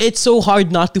 it's so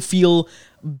hard not to feel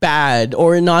bad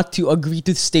or not to agree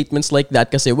to statements like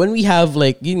that. Kasi when we have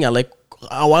like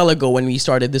a while ago when we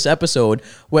started this episode,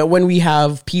 when we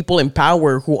have people in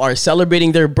power who are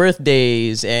celebrating their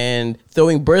birthdays and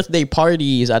throwing birthday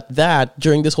parties at that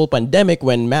during this whole pandemic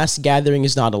when mass gathering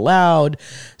is not allowed.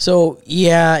 So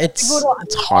yeah, it's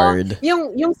hard.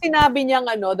 Yung sinabi niyang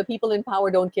the people in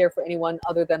power don't care for anyone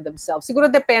other than themselves. Siguro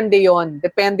depende yon.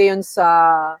 Depende yon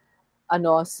sa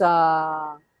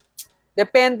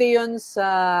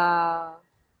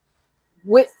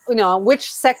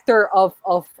which sector of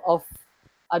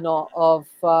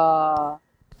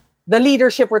the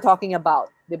leadership we're talking about,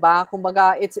 'di ba?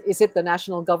 Kumbaga, is it the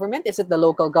national government? Is it the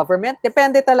local government?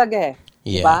 Depende talaga eh.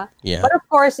 Diba? Yeah. But of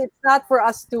course, it's not for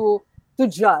us to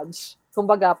judge.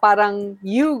 Kumbaga, parang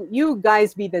you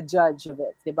guys be the judge of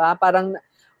it, 'di ba? Parang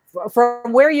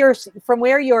from where you're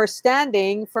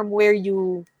standing, from where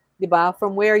you, 'di ba?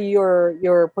 From where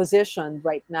you're positioned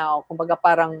right now. Kumbaga,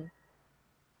 parang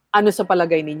ano sa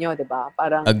palagay ninyo, 'di ba?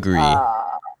 Parang agree.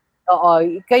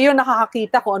 Kayo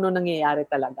nakakakita kung ano nangyayari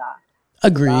talaga.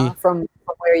 Agree. From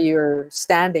where you're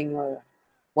standing or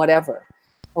whatever.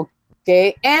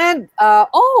 Okay. And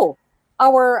our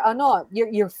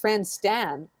your friend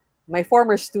Stan, my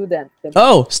former student.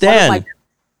 Oh, Stan.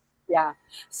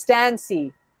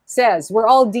 Stancy says,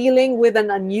 we're all dealing with an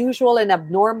unusual and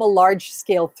abnormal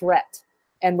large-scale threat,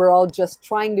 and we're all just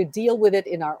trying to deal with it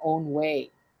in our own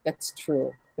way. That's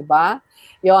true. Diba?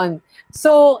 Yon.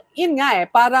 So, yun nga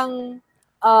parang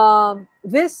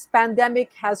this pandemic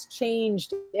has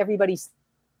changed everybody's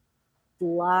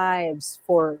lives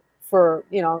for to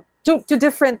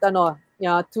different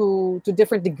to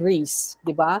different degrees,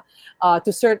 diba?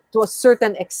 To a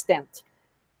certain extent.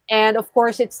 And of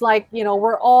course, it's like,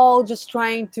 we're all just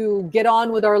trying to get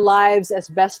on with our lives as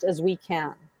best as we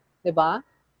can, diba?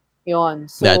 Yon.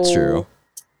 So, that's true.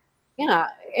 Yeah.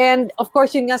 And of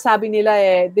course, yun nga sabi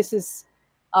nila this is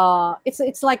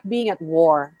it's like being at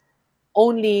war.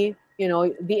 Only,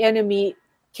 the enemy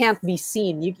can't be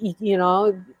seen.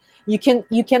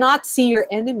 You cannot see your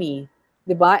enemy,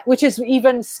 diba? Which is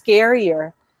even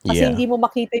scarier. Kasi hindi mo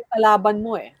makita yung kalaban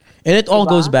mo eh. And it all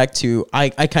goes back to,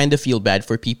 I kind of feel bad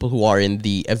for people who are in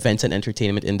the events and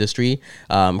entertainment industry.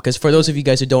 Because for those of you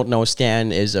guys who don't know,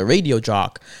 Stan is a radio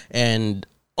jock. And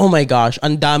oh my gosh,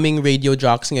 ang daming radio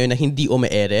jocks ngayon na hindi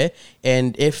umeere.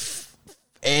 And if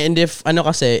And if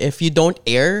you don't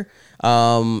air,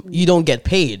 you don't get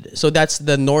paid. So that's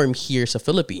the norm here sa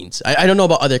Philippines. I don't know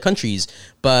about other countries,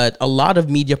 but a lot of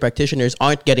media practitioners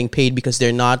aren't getting paid because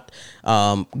they're not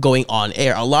going on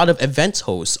air. A lot of events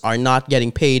hosts are not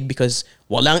getting paid because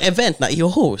walang event na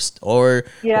i-host, or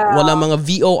walang mga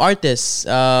VO artists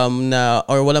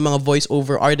or walang mga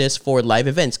voice-over artists for live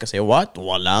events kasi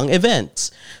walang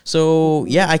events. So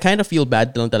yeah, I kind of feel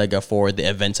bad lang talaga for the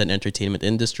events and entertainment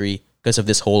industry because of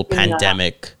this whole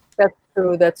pandemic.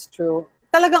 That's true.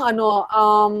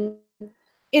 Talagang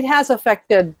it has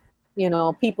affected,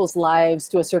 people's lives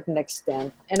to a certain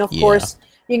extent. And of course,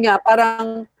 yun nga,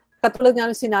 parang katulad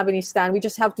nga ng sinabi ni Stan, we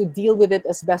just have to deal with it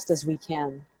as best as we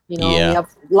can.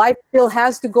 Life still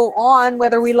has to go on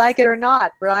whether we like it or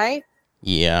not, right?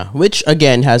 Yeah, which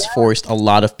again has forced a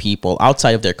lot of people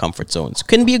outside of their comfort zones.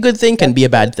 Can be a good thing, can be a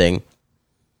bad thing.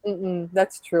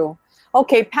 That's true.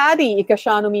 Okay, Patty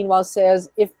Ikashano meanwhile says,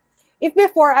 if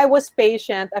before I was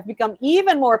patient, I've become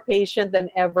even more patient than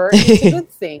ever. It's a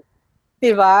good thing.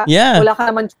 Diba? Yeah. Wala ka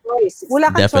naman choice. Wala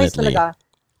kang choice Definitely. talaga.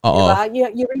 Diba?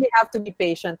 You really have to be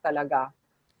patient talaga.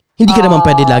 Hindi ka naman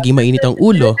pwede lagi mainit ang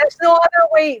ulo. There's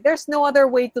no other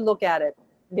way to look at it.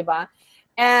 Diba?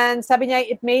 And sabi niya,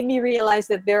 it made me realize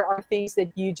that there are things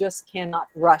that you just cannot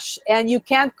rush and you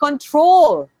can't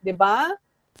control. Diba?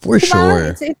 For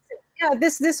sure.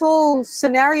 This whole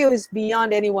scenario is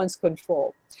beyond anyone's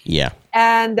control. Yeah.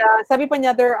 And sabi pa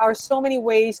niya, there are so many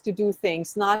ways to do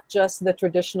things, not just the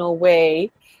traditional way.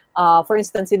 For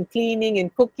instance, in cleaning, in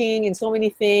cooking, in so many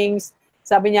things.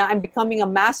 Sabi niya, I'm becoming a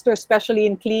master, especially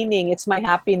in cleaning. It's my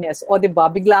happiness. O, diba?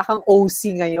 Bigla kang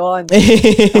OC ngayon.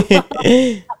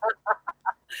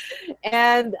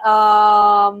 And,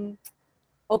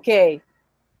 okay.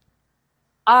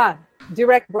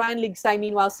 Direct Brian Ligsay,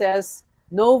 meanwhile, says,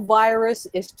 no virus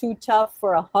is too tough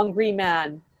for a hungry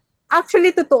man.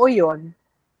 Actually, totoo yun.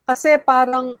 Kasi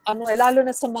parang, lalo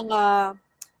na sa mga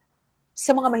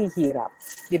mahihirap.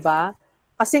 Diba?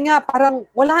 Kasi nga, parang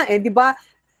wala di ba?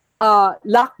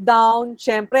 Lockdown,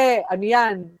 syempre,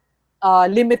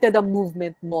 limited ang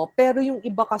movement mo. Pero yung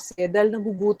iba kasi, dahil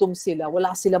nagugutom sila,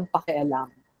 wala silang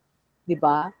pakialam.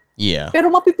 Diba? Yeah. Pero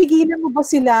mapipigilan mo ba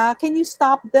sila? Can you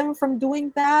stop them from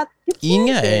doing that? Yun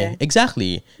nga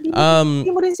exactly.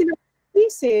 Hindi mo rin sila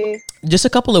just a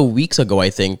couple of weeks ago, I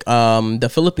think, the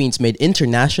Philippines made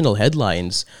international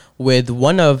headlines with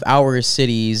one of our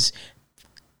cities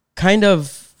kind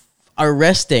of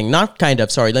arresting, not kind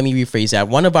of, sorry, let me rephrase that.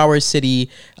 One of our cities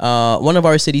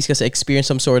kasi experienced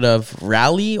some sort of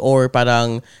rally or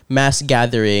parang mass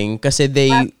gathering kasi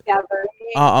they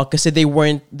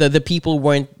weren't, the people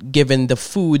weren't given the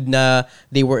food na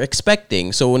they were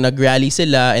expecting. So nag-rally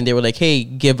sila and they were like, hey,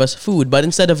 give us food. But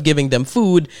instead of giving them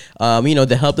food,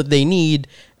 the help that they need,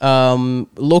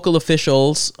 local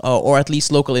officials or at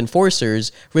least local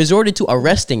enforcers resorted to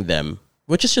arresting them.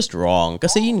 Which is just wrong.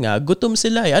 Kasi yun nga, gutom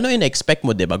sila eh. Ano yung expect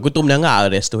mo, diba? Gutom na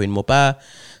nga, arestuhin mo pa.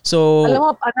 So, alam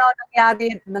mo,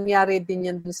 nangyari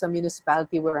din yan dun sa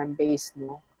municipality where I'm based,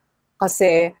 no?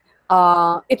 Kasi,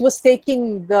 it was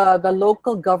taking the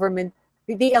local government,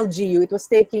 the LGU, it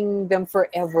was taking them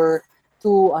forever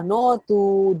to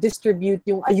distribute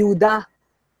yung ayuda.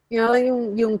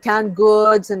 Yung canned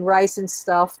goods and rice and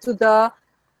stuff to the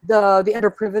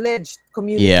underprivileged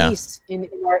communities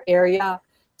in our area.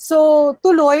 So,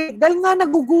 tuloy, dahil nga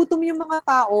nagugutom yung mga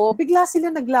tao, bigla sila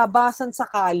naglabasan sa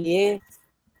kalye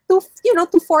to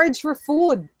forage for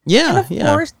food. Yeah, and of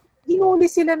course, hinuli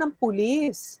sila ng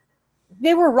police.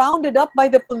 They were rounded up by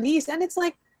the police. And it's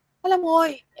like, alam mo,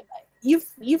 you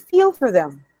feel for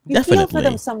them. You Definitely. feel for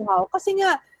them somehow. Kasi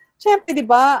nga, syempre, di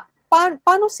ba,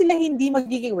 paano sila hindi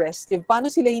magiging restive?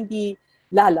 Paano sila hindi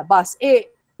lalabas?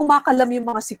 Kumakalam yung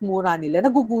mga sikmura nila.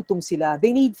 Nagugutom sila. They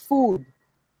need food.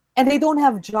 And they don't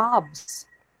have jobs.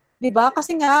 Diba?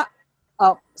 Kasi nga,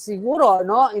 siguro,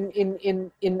 no,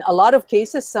 in a lot of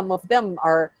cases, some of them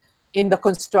are in the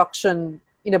construction,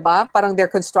 ba? Parang they're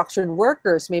construction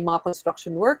workers. May mga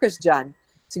construction workers dyan.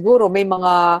 Siguro, may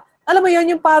mga, alam mo yun,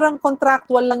 yung parang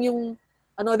contractual lang yung,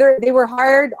 they were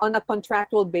hired on a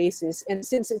contractual basis. And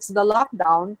since it's the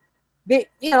lockdown,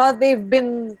 they've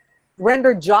been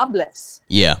rendered jobless.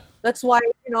 Yeah. That's why,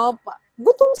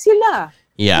 gutom sila.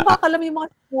 Yeah. Kumakalam yung mga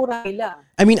mura nila.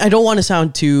 I mean, I don't want to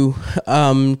sound too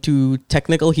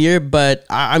technical here, but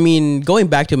I mean, going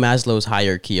back to Maslow's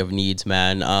hierarchy of needs,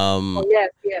 man.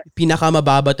 Yes.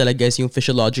 Pinakamababa talaga is yung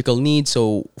physiological needs.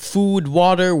 So food,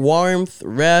 water, warmth,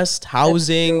 rest,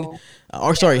 housing.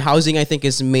 Housing I think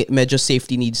is medyo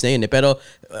safety needs na yun. Pero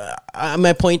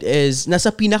my point is,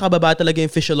 nasa pinakababa talaga yung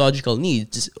physiological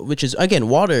needs, which is again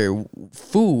water,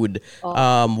 food,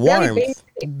 warmth.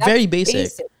 Very basic.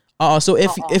 So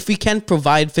if we can't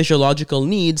provide physiological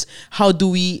needs, how do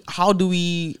we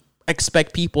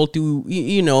expect people to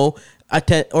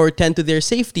attend to their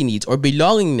safety needs or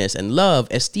belongingness and love,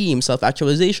 esteem,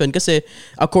 self-actualization? Kasi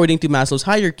according to Maslow's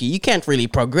hierarchy, you can't really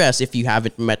progress if you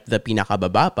haven't met the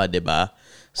pinakababa pa, diba?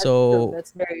 So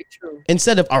that's very true.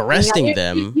 Instead of arresting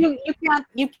them, you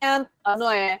can't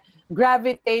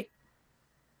gravitate.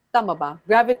 Tama ba?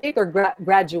 Gravitate or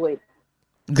graduate?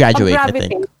 Graduate, I Pag-gravitate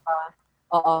think.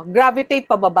 Gravitate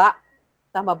pababa.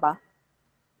 Tama ba?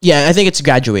 Yeah, I think it's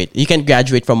graduate. You can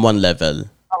graduate from one level.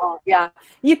 Yeah.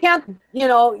 You can't, you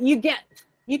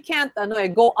can't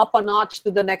go up a notch to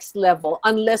the next level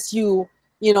unless you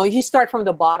start from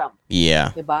the bottom. Yeah.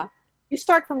 Diba? You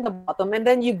start from the bottom and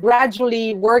then you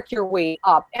gradually work your way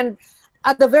up. And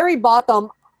at the very bottom,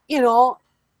 are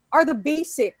the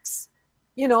basics.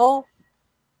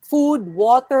 Food,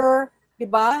 water,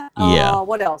 diba? Yeah.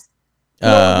 What else?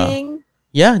 Clothing.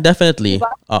 Yeah, definitely.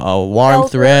 Diba?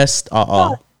 Warmth, Shelter. rest.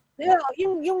 The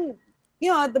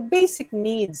basic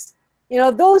needs.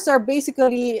 Those are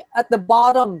basically at the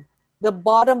bottommost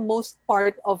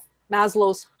part of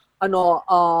Maslow's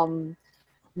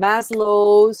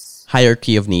Maslow's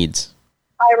Hierarchy of needs.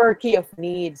 hierarchy of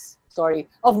needs. Sorry.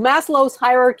 Of Maslow's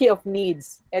hierarchy of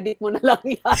needs. Edit mo na lang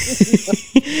yan.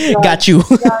 Got you.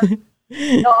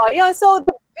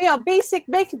 Basic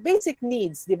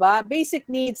needs, diba? Basic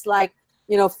needs like,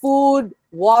 food,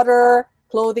 water,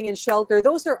 clothing, and shelter.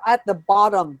 Those are at the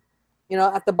bottom,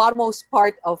 at the bottommost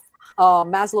part of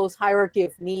Maslow's hierarchy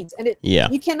of needs. And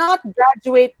you cannot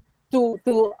graduate to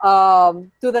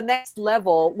the next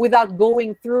level without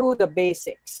going through the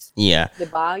basics. Yeah.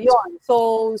 Diba? Yun.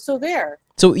 So there.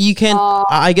 So you can't,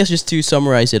 I guess just to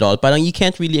summarize it all, parang you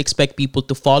can't really expect people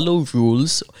to follow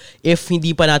rules if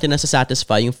hindi pa natin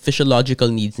nasa-satisfy yung physiological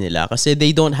needs nila kasi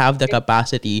they don't have the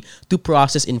capacity to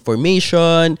process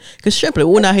information. Kasi syempre,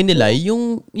 unahin nila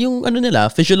yung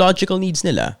physiological needs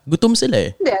nila. Gutom sila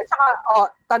eh. Hindi, saka,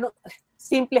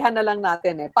 simplehan na lang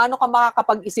natin eh. Paano ka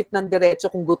makakapag-isip ng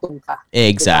diretso kung gutom ka?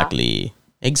 Exactly. Diba?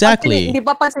 Exactly. Di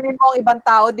ba pansinin mo ang ibang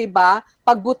tao, di ba?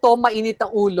 Pag gutom, mainit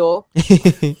ang ulo.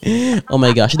 Oh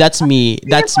my gosh, that's me.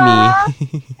 That's diba? me.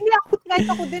 Hindi kahit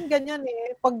ako din ganyan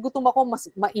eh. Pag gutom ako, mas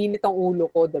mainit ang ulo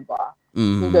ko, di ba?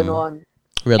 Yung Mm. ganon.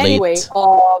 Relate. Anyway,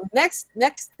 next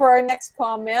for our next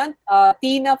comment,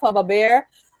 Tina Fababer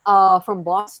from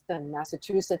Boston,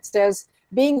 Massachusetts says,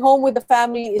 being home with the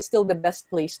family is still the best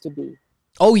place to be.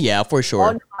 Oh yeah, for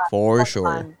sure. For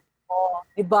sure.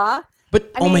 Diba? But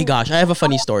I oh my mean, gosh, I have a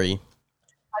funny story.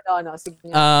 Sige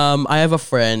nga. I have a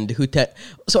friend who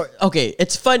okay,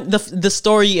 it's fun. The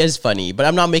story is funny, but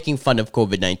I'm not making fun of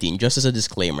COVID-19, just as a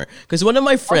disclaimer. Because one of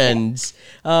my friends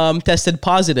tested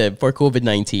positive for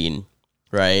COVID-19,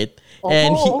 right?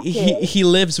 And he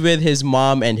lives with his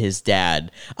mom and his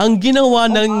dad. Ang ginawa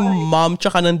ng mom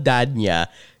tsaka ng dad niya,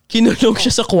 kinulong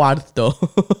siya sa kwarto.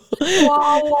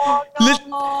 Wow,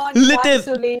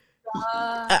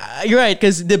 You're right,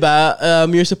 because diba,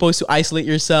 you're supposed to isolate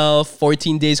yourself,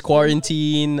 14 days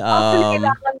quarantine.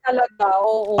 Kailangan talaga,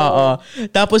 oo.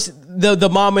 Tapos the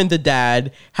mom and the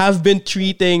dad have been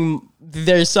treating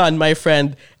their son, my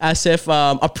friend, as if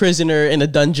a prisoner in a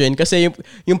dungeon. Kasi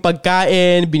yung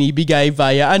pagkain, binibigay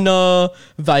via a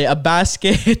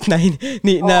basket na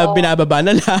binababa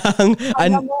na lang.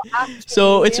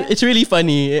 So it's really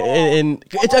funny.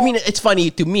 It's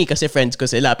funny to me kasi friends ko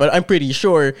sila. But I'm pretty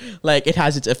sure like it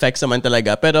has its effects naman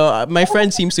talaga. Pero my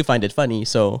friend seems to find it funny.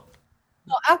 So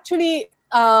actually,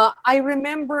 I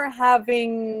remember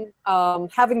having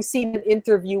seen an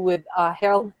interview with a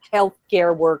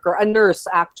healthcare worker, a nurse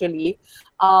actually.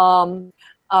 Obviously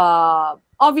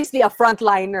a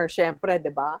frontliner, syempre,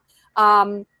 'di ba?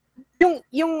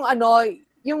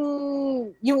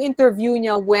 Yung interview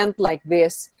niya went like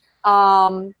this.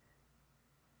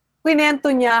 Kwento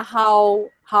niya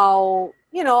how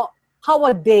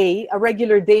a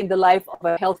regular day in the life of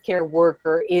a healthcare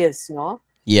worker is, no?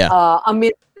 Yeah.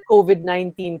 Amidst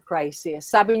COVID-19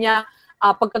 crisis. Sabi niya,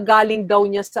 pagkagaling daw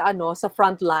niya sa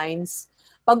front lines,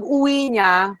 pag-uwi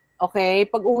niya,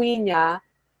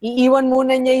 iiwan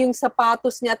muna niya yung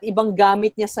sapatos niya at ibang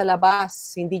gamit niya sa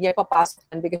labas. Hindi niya ipapasok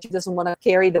because she doesn't want to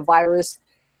carry the virus,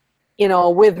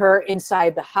 with her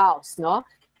inside the house, no?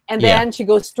 And Yeah. then she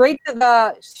goes straight to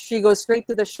the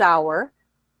shower.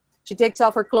 She takes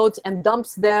off her clothes and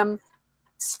dumps them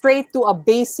straight to a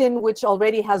basin which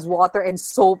already has water and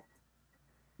soap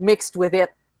mixed with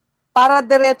it. Para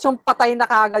diretsong patay na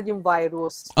kaagad yung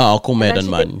virus. Oo, kung And then meron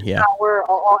she man. takes the Yeah. shower.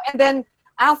 And then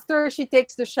after she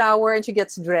takes the shower and she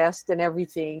gets dressed and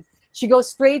everything, she goes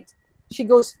straight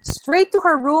to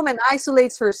her room and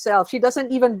isolates herself. She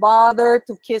doesn't even bother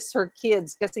to kiss her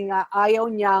kids kasi nga ayaw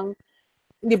niyang,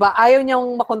 'di ba? Ayaw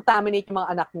niyang makontaminate yung mga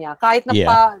anak niya. Kahit na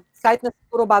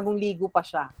siguro bagong ligo pa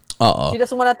siya. Oo. She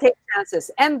doesn't want to take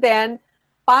chances. And then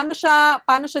paano siya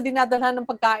dinadalhan ng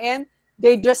pagkain?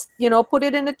 They just, put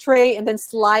it in a tray and then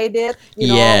slide it,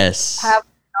 Yes.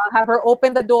 have her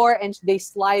open the door and they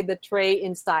slide the tray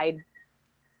inside.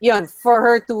 Yun, for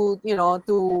her to,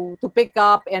 to pick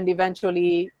up and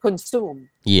eventually consume.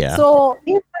 Yeah. So,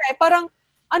 parang,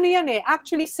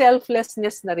 actually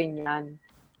selflessness na rin yan.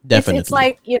 Definitely. It's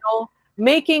like,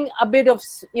 making a bit of,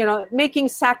 making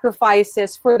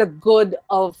sacrifices for the good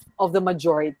of the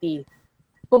majority.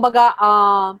 Kumbaga,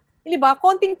 di ba,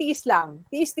 konting tiis lang.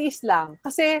 Tiis lang.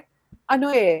 Kasi,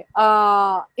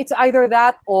 it's either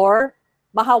that or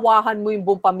mahawahan mo yung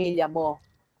buong pamilya mo.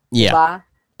 Yeah. Diba?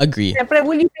 Agree. Siyempre,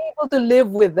 will you be able to live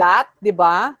with that? Di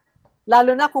ba?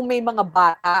 Lalo na kung may mga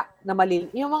bata na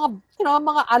yung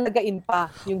mga alagain pa.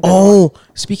 Yung Oh,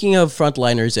 speaking of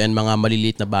frontliners and mga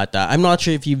maliliit na bata, I'm not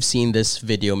sure if you've seen this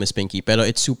video, Miss Pinky, pero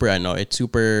it's super,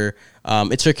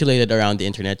 it's circulated around the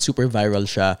internet, super viral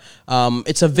siya.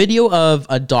 It's a video of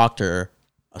a doctor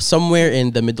somewhere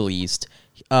in the Middle East,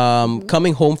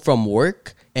 coming home from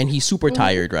work, and he's super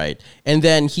tired, right? And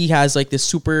then he has like this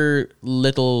super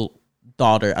little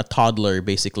daughter, a toddler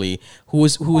basically,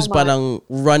 who's parang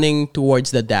running towards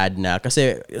the dad na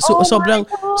kasi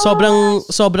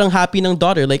sobrang happy ng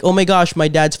daughter, like, oh my gosh, my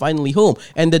dad's finally home.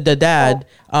 And the dad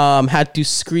had to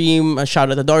scream,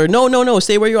 shout at the daughter, no,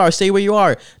 stay where you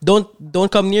are,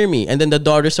 don't come near me. And then the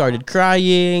daughter started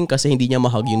crying kasi hindi niya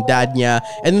mahug yung dad niya,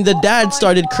 and then the dad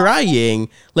started crying,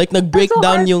 like nag-break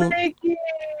down yung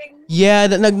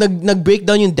nag-break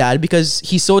down yung dad because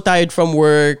he's so tired from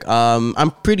work.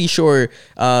 I'm pretty sure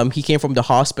he came from the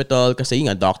hospital kasi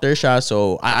yung doctor siya.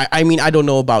 So I mean, I don't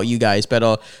know about you guys,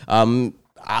 pero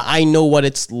I know what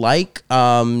it's like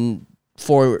I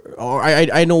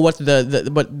know what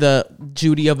the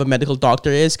duty of a medical doctor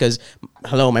is because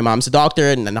hello, my mom's a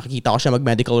doctor and nakikita ko siya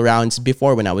mag-medical rounds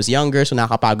before when I was younger, so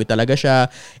nakakapagod talaga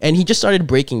siya. And he just started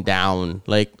breaking down,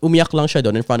 like umiyak lang siya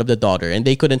doon in front of the daughter, and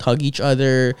they couldn't hug each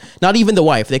other, not even the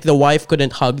wife, like the wife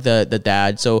couldn't hug the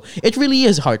dad. So it really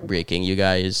is heartbreaking, you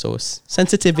guys. So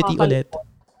sensitivity ulit.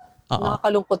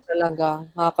 Nakakalungkot talaga.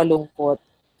 Nakakalungkot.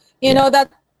 You know,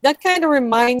 that kind of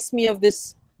reminds me of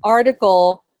this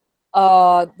article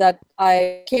that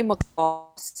I came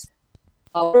across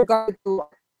regarding to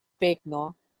fake,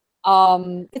 no?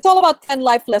 It's all about 10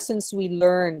 life lessons we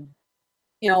learned.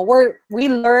 You know, we're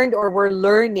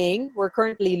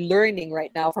currently learning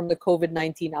right now from the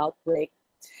COVID-19 outbreak.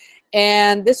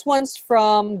 And this one's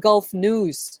from Gulf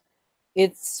News.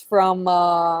 It's from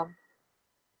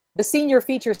the senior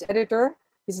features editor.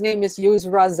 His name is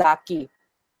Yusra Zaki.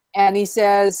 And he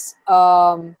says,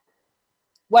 well,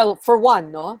 for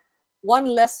one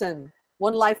life lesson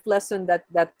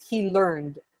that he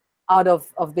learned out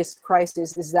of this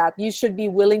crisis is that you should be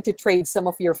willing to trade some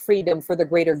of your freedom for the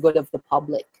greater good of the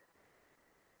public.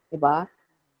 Diba?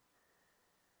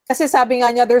 Kasi sabi nga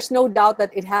niya, there's no doubt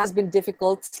that it has been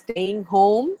difficult staying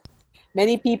home.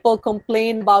 Many people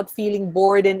complain about feeling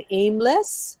bored and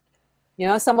aimless. You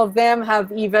know, some of them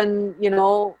have even,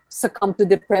 succumbed to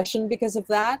depression because of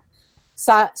that.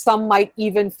 Some might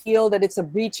even feel that it's a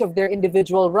breach of their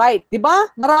individual right. Diba?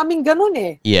 Maraming ganun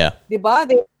eh. Yeah. Diba?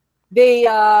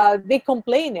 They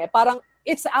complain eh. Parang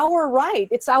it's our right.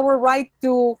 It's our right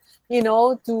to,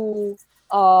 to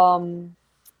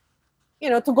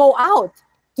go out,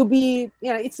 to be,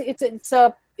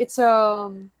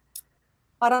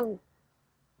 parang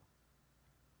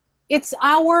it's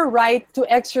our right to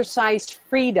exercise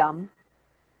freedom,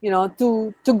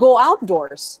 to go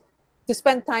outdoors, to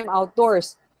spend time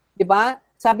outdoors. Diba?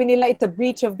 Sabi nila, it's a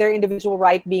breach of their individual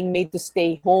right being made to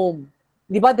stay home.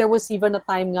 Diba? There was even a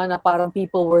time nga na parang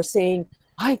people were saying,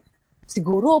 ay,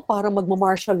 siguro parang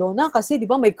magmamartial law na kasi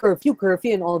diba may curfew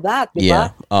and all that.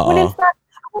 Diba? Yeah. When in fact,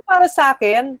 para sa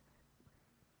akin,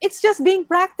 it's just being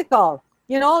practical.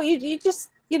 You just,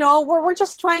 we're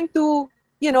just trying to,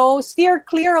 steer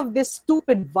clear of this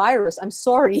stupid virus. I'm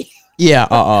sorry. Yeah.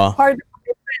 Hard,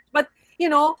 but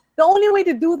the only way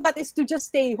to do that is to just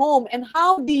stay home. And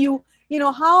how do you,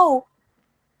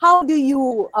 how do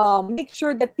you make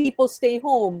sure that people stay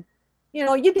home?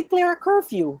 you declare a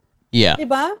curfew. Yeah.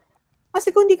 Diba?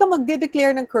 Kasi kung hindi ka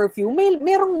magde-declare ng curfew,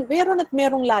 merong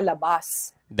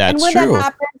lalabas. And That's when true.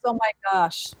 that happens, oh my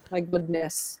gosh, my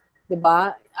goodness.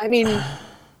 Diba? I mean,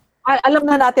 alam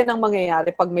na natin ang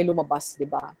mangyayari pag may lumabas,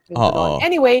 diba?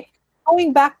 Anyway,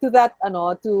 going back to that,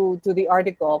 to the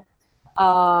article,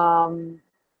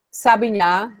 sabi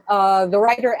niya, the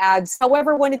writer adds,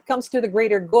 however, when it comes to the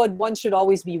greater good, one should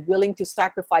always be willing to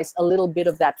sacrifice a little bit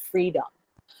of that freedom.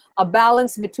 A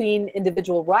balance between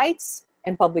individual rights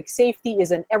and public safety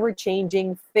is an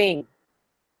ever-changing thing.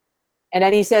 And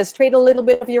then he says, trade a little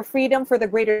bit of your freedom for the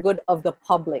greater good of the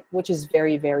public, which is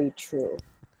very, very true.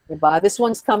 Diba? This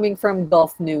one's coming from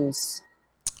Gulf News.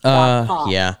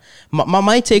 Yeah.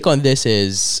 My take on this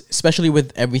is, especially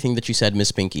with everything that you said,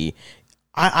 Miss Pinky,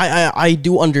 I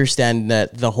do understand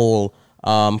that the whole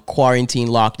quarantine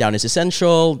lockdown is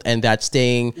essential and that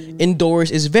staying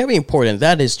indoors is very important.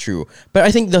 That is true. But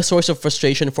I think the source of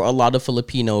frustration for a lot of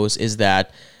Filipinos is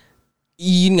that,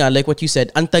 yun nga, like what you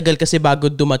said, antagal kasi bago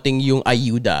dumating yung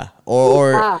ayuda.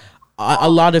 Or a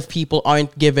lot of people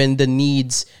aren't given the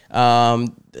needs,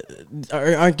 aren't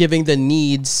giving the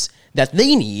needs that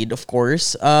they need, of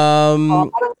course.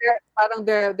 Parang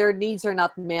their needs are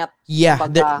not met. Yeah,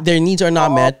 their needs are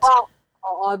not met.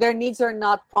 Their needs are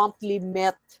not promptly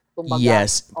met. Kumbaga.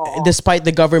 Yes, despite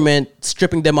the government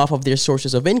stripping them off of their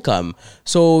sources of income.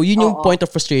 So yun yung point of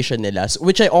frustration nila,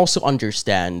 which I also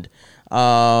understand.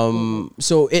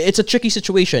 So it's a tricky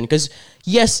situation because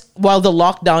yes, while the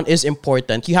lockdown is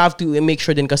important, you have to make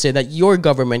sure din kasi that your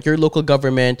government, your local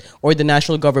government or the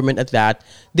national government at that,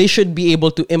 they should be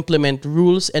able to implement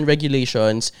rules and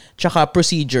regulations tsaka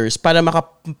procedures para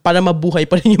mabuhay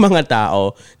pa rin yung mga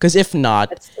tao. Because if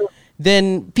not,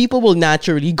 then people will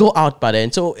naturally go out pa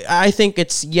rin. So I think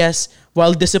it's, yes,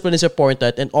 while discipline is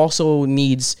important and also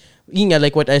needs,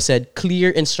 like what I said,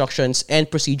 clear instructions and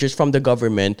procedures from the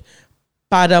government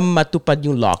para matupad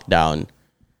yung lockdown.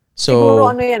 So,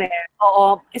 siguro yan eh.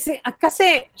 Oo.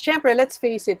 Kasi, syempre, let's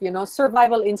face it,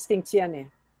 survival instincts yan eh.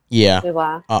 Yeah.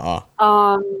 Diba?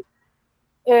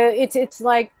 It's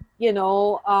like,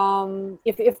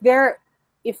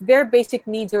 if their basic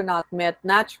needs are not met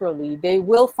naturally, they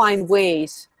will find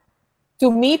ways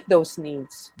to meet those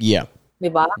needs. Yeah.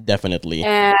 Diba? Definitely.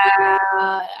 And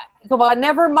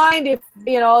never mind if,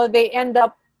 they end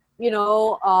up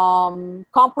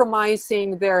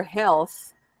compromising their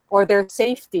health or their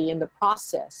safety in the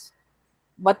process.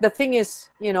 But the thing is,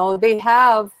 they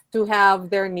have to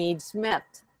have their needs met.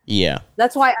 Yeah.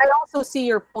 That's why I also see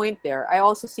your point there. I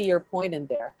also see your point in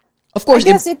there. Of course.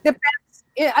 I guess it depends.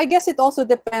 I guess it also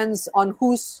depends on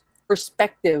whose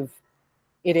perspective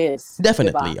it is.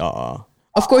 Definitely. Diba?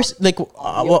 Of course, like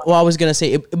what I was gonna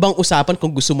say, ibang usapan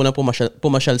kung gusto mo na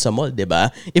pumasyal sa mall, diba?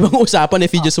 Ibang usapan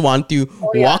if you just want to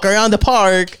walk around the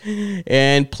park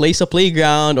and play sa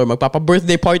playground or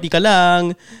magpapa-birthday party ka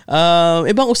lang.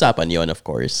 Ibang usapan yon, of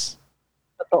course.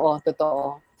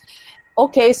 Totoo.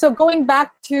 Okay, so going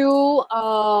back to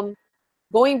our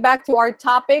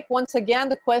topic, once again,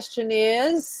 the question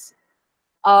is,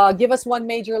 give us one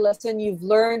major lesson you've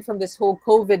learned from this whole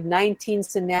COVID-19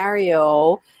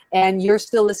 scenario. And you're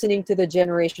still listening to the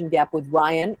Generation Gap with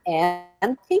Ryan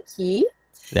and Pinky.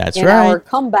 That's in right. Our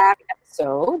comeback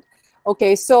episode.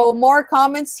 Okay, so more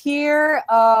comments here.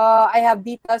 I have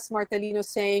Ditas Martelino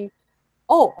saying,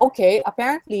 oh, okay,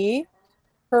 apparently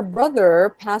her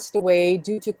brother passed away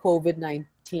due to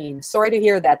COVID-19. Sorry to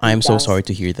hear that. I'm so sorry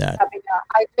to hear that.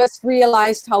 I just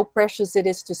realized how precious it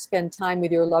is to spend time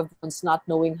with your loved ones, not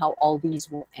knowing how all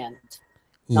these will end.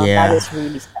 Now, that is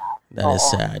really sad. That is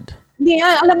sad. Hindi,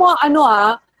 alam mo,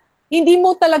 hindi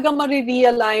mo talaga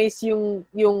marirealize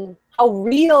yung how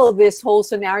real this whole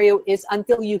scenario is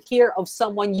until you hear of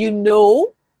someone you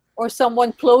know or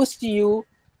someone close to you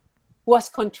who has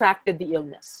contracted the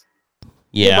illness.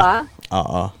 Yeah.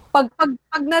 Diba?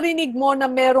 Pag narinig mo na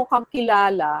meron kang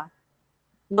kilala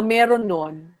na meron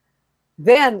nun,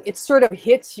 then it sort of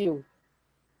hits you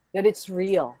that it's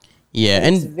real. Yeah,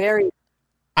 and it's very...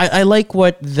 I like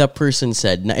what the person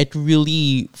said. Now, it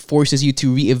really forces you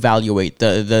to reevaluate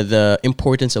the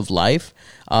importance of life.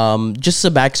 Just a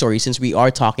backstory, since we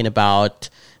are talking about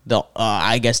the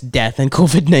I guess death and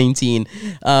COVID-19.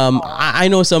 I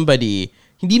know somebody.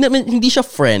 Hindi siya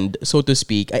friend, so to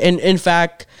speak. And in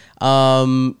fact,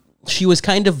 she was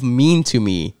kind of mean to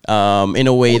me. In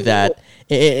a way that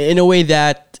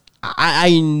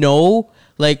I know.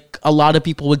 Like, a lot of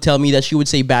people would tell me that she would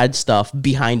say bad stuff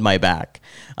behind my back.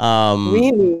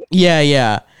 Really?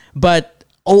 Yeah. But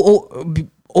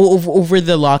over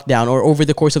the lockdown or over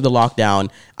the course of the lockdown,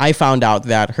 I found out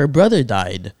that her brother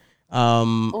died.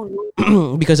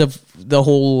 because of the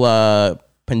whole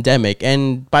pandemic,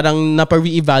 and parang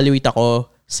napa-reevaluate ako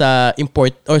sa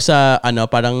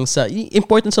parang sa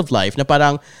importance of life, na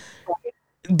parang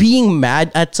being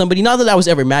mad at somebody, not that I was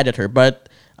ever mad at her, but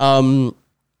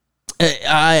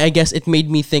I guess it made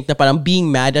me think that parang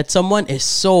being mad at someone is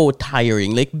so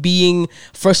tiring. Like being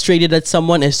frustrated at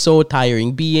someone is so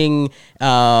tiring. Being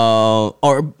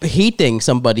or hating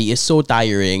somebody is so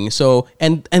tiring. So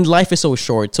and life is so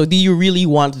short. So do you really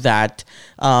want that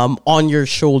on your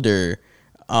shoulder?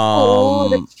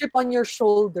 That chip on your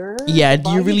shoulder. Yeah,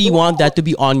 do you really want that to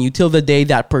be on you till the day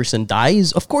that person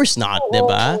dies? Of course not,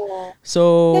 diba?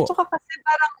 So kasi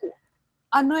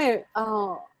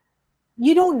parang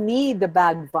you don't need the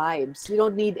bad vibes. You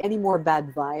don't need any more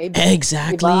bad vibes.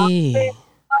 Exactly. Diba?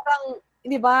 Parang,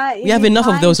 diba? We have enough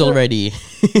of those already.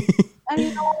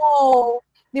 I know.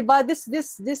 Diba?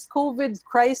 This COVID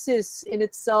crisis in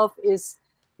itself is,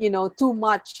 too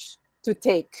much to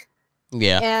take.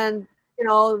 Yeah. And,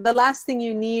 the last thing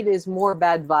you need is more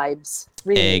bad vibes.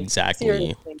 Really. Exactly.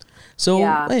 Seriously. So,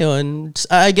 ayun,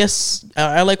 I guess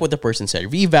I like what the person said.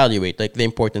 Reevaluate like the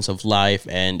importance of life,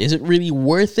 and is it really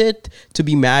worth it to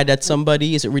be mad at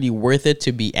somebody? Is it really worth it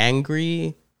to be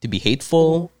angry, to be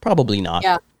hateful? Probably not.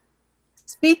 Yeah.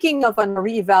 Speaking of a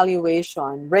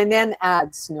reevaluation, Renan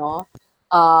adds,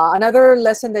 another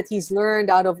lesson that he's learned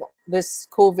out of this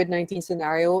COVID-19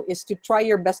 scenario is to try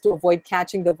your best to avoid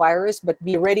catching the virus, but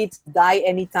be ready to die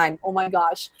anytime. Oh my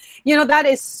gosh. That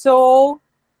is so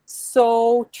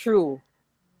true.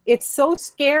 It's so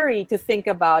scary to think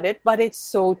about it, but it's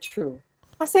so true.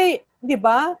 Kasi, di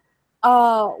ba,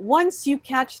 once you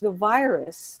catch the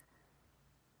virus,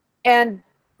 and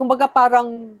kumbaga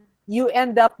parang you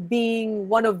end up being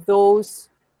one of those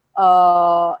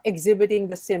exhibiting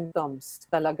the symptoms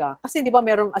talaga. Kasi di ba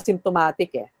merong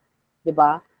asymptomatic di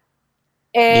ba?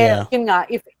 Yun nga,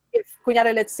 if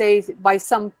kunyari, let's say, by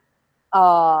some,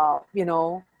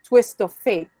 twist of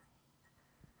fate,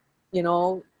 you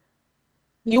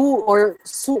or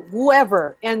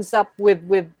whoever ends up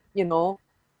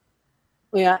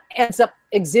ends up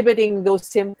exhibiting those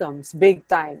symptoms big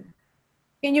time.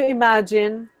 Can you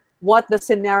imagine what the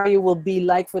scenario will be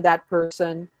like for that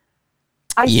person?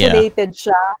 Isolated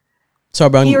siya.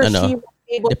 Sobrang he or she will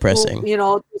be able depressing.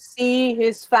 to see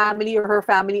his family or her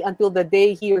family until the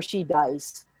day he or she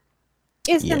dies.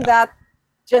 Isn't that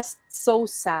just so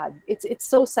sad? It's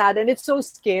so sad and it's so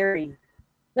scary.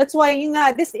 That's why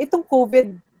itong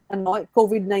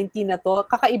COVID-19 na to,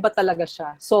 kakaiba talaga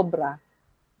siya. Sobra.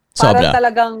 Parang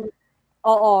talagang,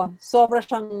 sobra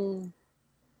siyang,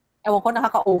 ewan ko,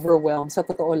 nakaka-overwhelm sa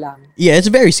totoo lang. Yeah, it's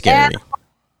very scary.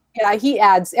 And, he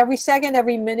adds, every second,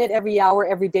 every minute, every hour,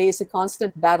 every day is a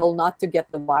constant battle not to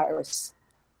get the virus.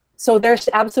 So there's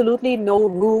absolutely no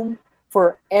room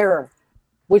for error,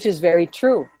 which is very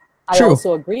true. I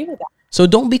also agree with that. So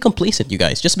don't be complacent, you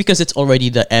guys. Just because it's already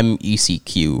the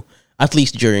MECQ, at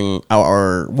least during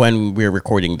when we're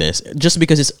recording this, just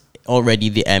because it's already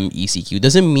the MECQ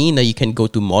doesn't mean that you can go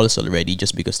to malls already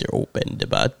just because they're open,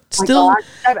 diba? Still,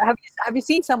 have you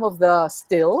seen some of the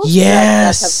stills?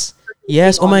 Yes.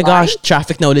 Yes. Oh my gosh,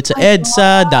 traffic na ulit sa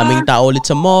EDSA, daming tao ulit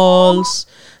sa malls.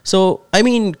 So, I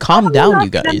mean, calm down, you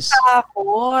guys.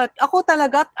 Ako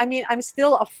talaga, I'm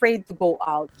still afraid to go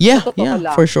out. Yeah,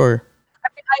 for sure.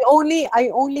 I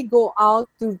only go out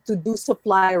to do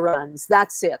supply runs.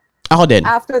 That's it. Ako din.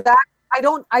 After that, I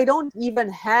don't even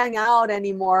hang out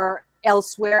anymore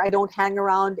elsewhere. I don't hang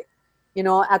around,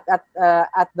 at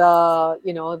the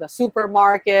the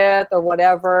supermarket or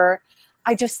whatever.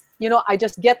 I just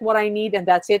get what I need and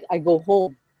that's it. I go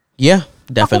home. Yeah,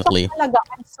 definitely. I'm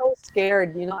so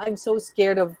scared. I'm so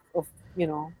scared of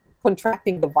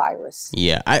contracting the virus.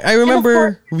 Yeah, I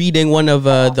remember reading one of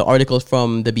the articles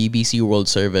from the BBC World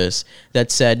Service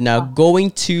that said now going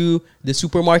to the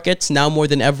supermarkets now more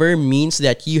than ever means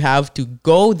that you have to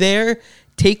go there,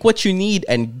 take what you need,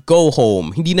 and go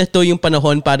home. Hindi na to yung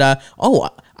panahon para,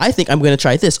 I think I'm gonna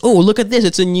try this. Oh, look at this.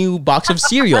 It's a new box of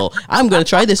cereal. I'm gonna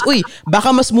try this. Uy,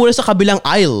 baka mas mura sa kabilang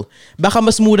aisle. Baka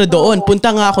mas mura doon. Punta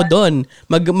nga ako doon.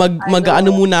 Mag-ano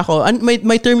muna ako.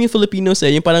 May term yung Filipinos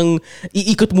yung parang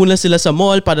iikot muna sila sa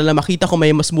mall para lang makita ko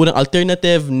may mas murang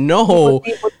alternative. No.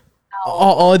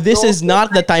 This is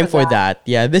not the time for that.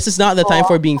 Yeah, this is not the time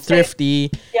for being thrifty.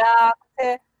 Yeah.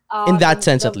 In that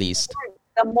sense, at least.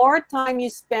 The more time you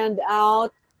spend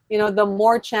out, the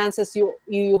more chances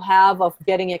you have of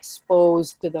getting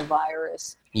exposed to the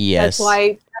virus. Yes. That's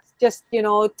why just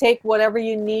take whatever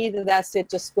you need and that's it.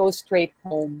 Just go straight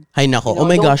home. Ay nako. Oh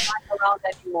my gosh. around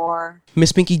anymore. Miss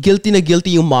Pinky, guilty na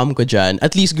guilty yung mom ko dyan.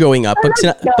 At least growing up. Pag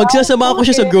sinasama ko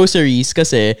siya sa groceries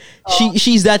kasi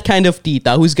she's that kind of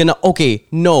tita who's gonna, okay,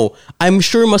 no, I'm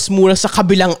sure mas mura sa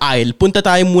kabilang aisle. Punta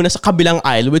tayo muna sa kabilang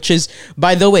aisle, which is,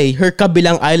 by the way, her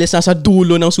kabilang aisle is nasa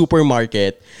dulo ng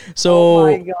supermarket. So, Oh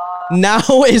my God.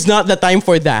 now is not the time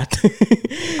for that.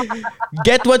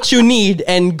 Get what you need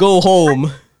and go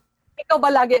home. Ikaw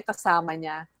ba lagi ang kasama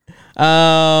niya?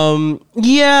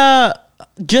 Yeah,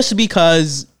 just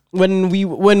because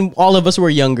when all of us were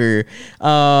younger,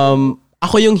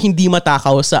 ako yung hindi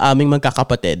matakaw sa aming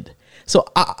magkakapatid. So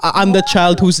I'm the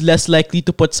child who's less likely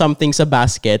to put something sa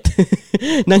basket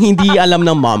nang hindi alam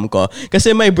ng mom ko.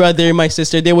 Kasi my brother, my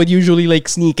sister, they would usually like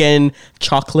sneak in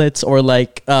chocolates or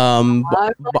like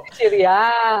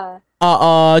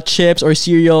chips or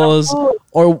cereals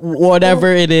or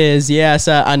whatever it is. Yeah,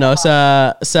 sa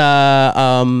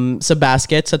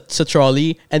basket, sa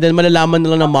trolley. And then malalaman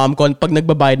nila ng mom ko pag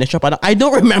nagbabayad na siya, parang, I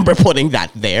don't remember putting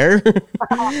that there.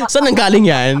 Saan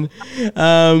nanggaling yan?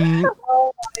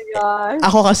 Oh my gosh.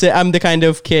 Ako kasi, I'm the kind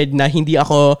of kid na hindi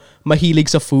ako mahilig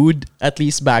sa food, at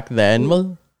least back then.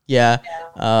 Well, yeah.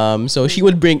 So she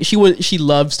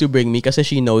loves to bring me kasi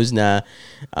she knows na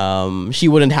she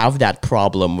wouldn't have that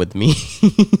problem with me.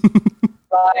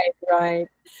 Right.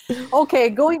 Okay,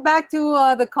 going back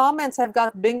to the comments, I've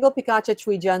got Bingo Pikachu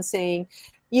Chuijan saying,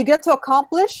 you get to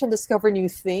accomplish and discover new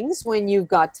things when you've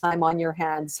got time on your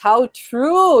hands. How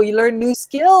true. You learn new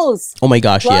skills. Oh my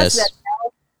gosh, yes.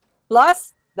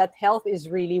 Plus, that health is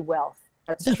really wealth.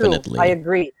 That's Definitely. true. I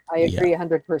agree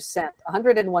 100%.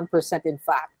 101% in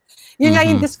fact. Yun nga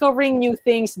yung discovering new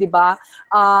things, di ba?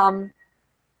 Ako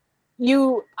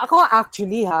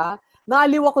actually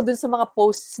naaliw ako dun sa mga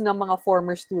posts ng mga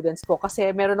former students ko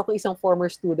kasi meron ako isang former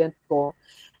student ko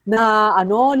na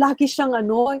lagi siyang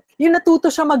yung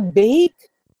natuto siya mag-bake.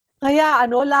 Kaya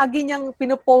lagi niyang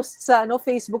pinopost sa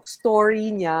Facebook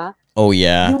story niya. Oh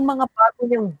yeah. Yung mga bago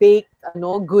niyang baked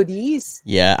goodies.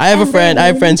 Yeah, I have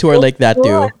friends who are like that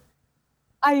too.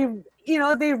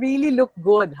 They really look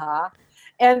good,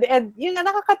 And yun nga,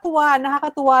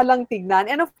 nakakatuwa lang tignan.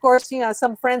 And of course,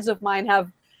 some friends of mine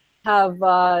have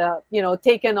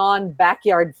taken on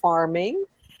backyard farming.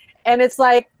 And it's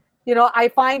like,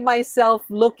 I find myself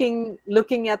looking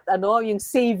at yung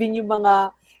saving yung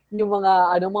mga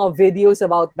videos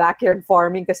about backyard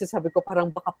farming kasi sabi ko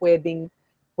parang baka pwede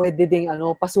ding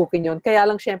pasukin yon. Kaya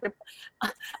lang syempre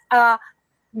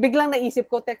biglang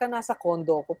naisip ko, teka, nasa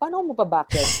condo ko. Paano mo pa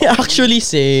backyard farming? Actually,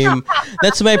 same.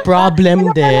 That's my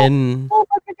problem then.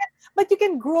 But you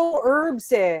can grow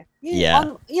herbs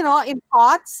Yeah. In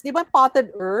pots, di ba,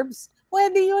 potted herbs?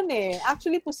 Pwede yun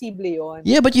Actually, posible yun.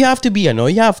 Yeah, but you have to be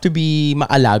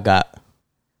maalaga.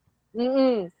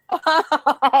 Oo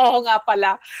nga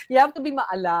pala. You have to be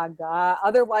maalaga.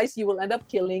 Otherwise, you will end up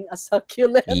killing a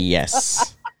succulent.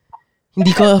 Yes.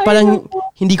 Hindi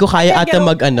ko kaya ata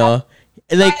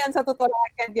like, sa totoo, I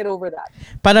can't get over that.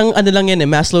 Parang lang yan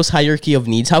Maslow's hierarchy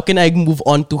of needs. How can I move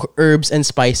on to herbs and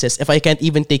spices if I can't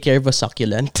even take care of a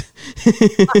succulent?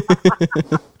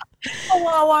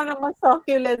 Kawawa naman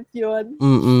succulent yun.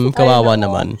 Kawawa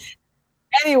naman.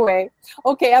 Anyway,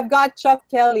 okay, I've got Chuck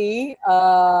Kelly,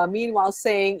 meanwhile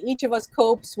saying, each of us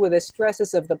copes with the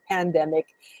stresses of the pandemic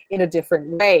in a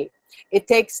different way.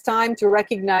 It takes time to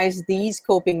recognize these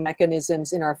coping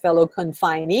mechanisms in our fellow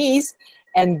confinees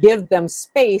and give them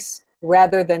space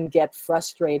rather than get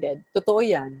frustrated. Totoo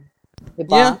yan.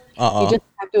 Diba? Yeah. You just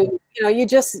have to,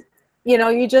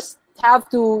 you just have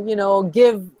to,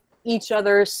 give each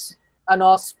other's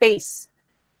space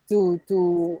to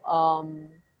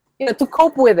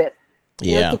cope with it.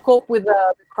 Yeah. To cope with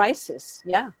the crisis.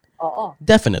 Yeah.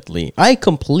 Definitely. I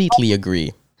completely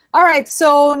agree. All right.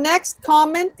 So next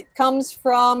comment comes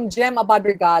from Jem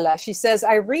Abadregala. She says,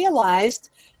 I realized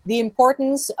the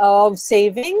importance of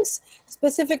savings,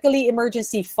 specifically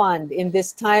emergency fund in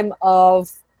this time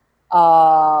of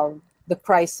the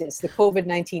crisis, the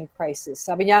COVID-19 crisis.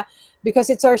 Sabi niya,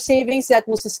 because it's our savings that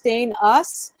will sustain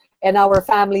us and our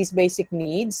family's basic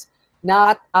needs,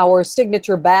 not our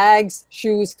signature bags,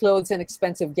 shoes, clothes, and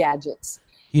expensive gadgets.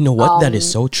 You know what? That is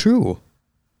so true.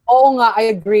 Oo nga,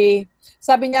 I agree.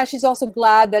 Sabi niya, she's also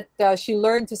glad that she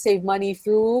learned to save money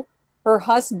through her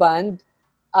husband.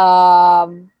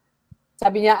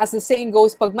 Sabi niya, as the saying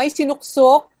goes, pag may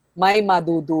sinuksok, may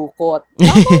madudukot.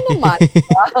 Tama naman.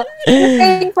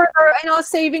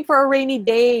 Saving for a rainy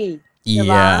day.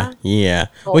 Yeah.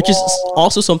 Which is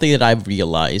also something that I've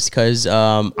realized because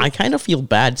I kind of feel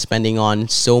bad spending on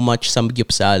so much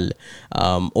samgyupsal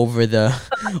over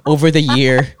the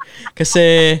year.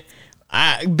 Kasi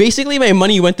Basically, my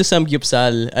money went to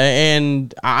Samgyupsal,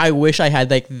 and I wish I had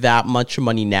like that much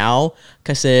money now,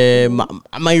 because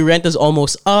my rent is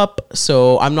almost up,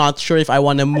 so I'm not sure if I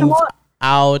want to move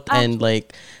out, and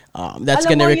like that's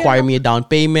Alam gonna mo, require me a down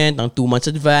payment ng 2 months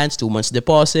advance, 2 months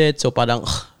deposit. So parang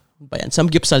ba yan?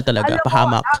 Samgyupsal talaga, Alam mo,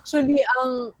 pahamak. actually,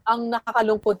 ang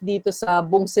nakakalungkot dito sa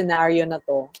buong scenario na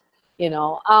to,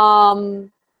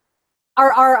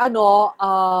 our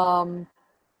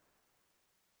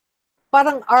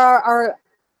parang our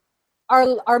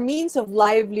means of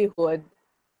livelihood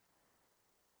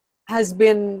has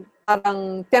been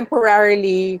parang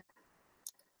temporarily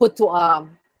put to a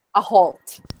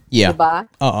halt. Yeah. Diba?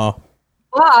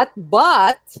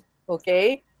 But,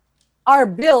 okay, our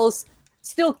bills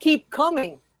still keep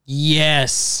coming.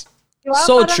 yes. Diba?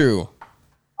 So Parang, true.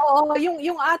 Oo,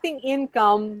 yung ating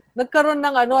income, nagkaroon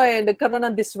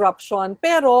ng disruption,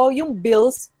 pero yung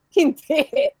bills, hindi.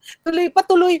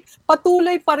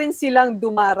 Patuloy pa rin silang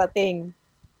dumarating.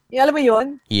 Alam mo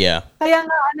yun? Yeah. Kaya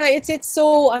nga, it's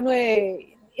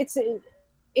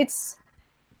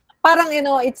parang,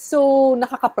 it's so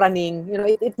nakakapraning.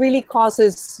 It really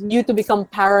causes you to become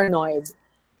paranoid.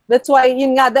 That's why,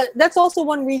 that's also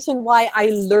one reason why I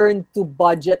learned to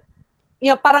budget.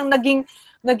 Parang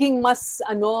naging mas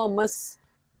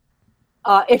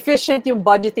efficient yung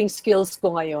budgeting skills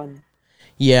ko ngayon.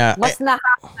 Yeah. Mas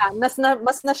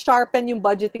na-sharpen yung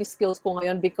budgeting skills ko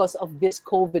ngayon because of this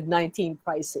COVID-19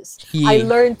 crisis. I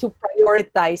learned to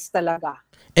prioritize talaga.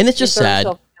 And it's just sad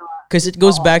because it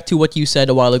goes back to what you said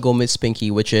a while ago, Miss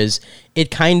Pinky, which is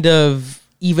it kind of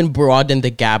even broadened the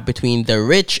gap between the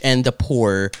rich and the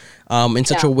poor in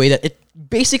such a way that it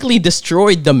basically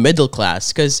destroyed the middle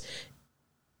class, because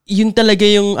yun talaga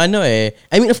yung I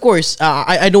mean, of course,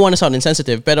 I don't want to sound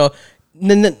insensitive, pero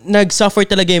nag-suffer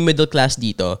talaga yung middle class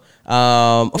dito.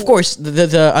 Of course,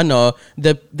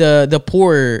 the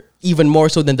poor even more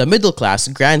so than the middle class,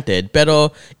 granted,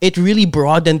 pero it really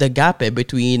broadened the gap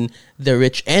between the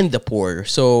rich and the poor.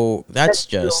 So that's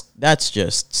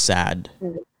just sad.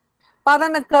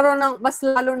 Parang mas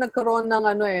lalo nagkaroon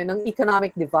ng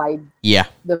economic divide. Yeah.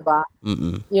 Diba?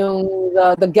 Yung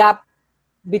the gap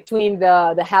between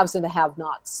the haves and the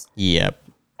have-nots. Yep.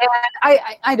 And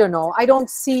I don't know. I don't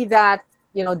see that,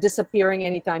 disappearing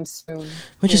anytime soon.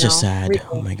 Which is just sad. Really.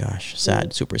 Oh my gosh.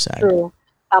 Sad. Super sad. True.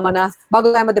 Tama na.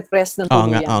 Bago tayo ma-depress ng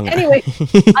tuluyan. Nga. Anyway,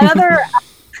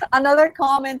 another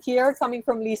comment here coming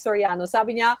from Lee Soriano.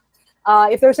 Sabi niya,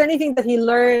 if there's anything that he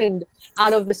learned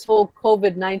out of this whole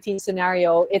COVID-19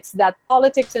 scenario, it's that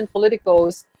politics and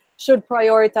politicos should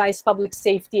prioritize public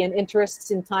safety and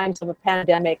interests in times of a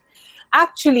pandemic.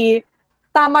 Actually,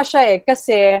 tama siya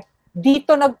kasi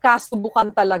dito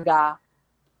nagkasubukan talaga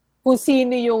kung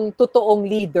sino yung totoong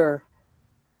leader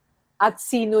at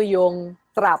sino yung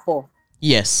trapo.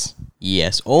 Yes.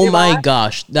 Oh diba? My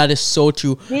gosh, that is so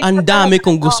true. Ang dami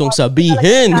kong gustong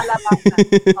sabihin.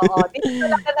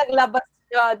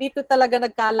 Dito talaga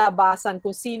nagkalabasan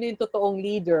kung sino yung totoong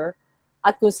leader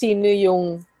at kung sino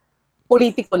yung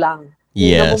politiko lang. Yes.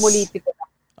 Yung namumulitiko lang.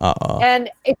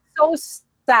 And it's so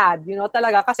sad,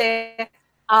 talaga kasi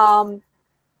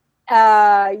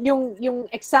yung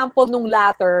example nung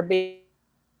latter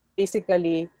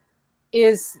basically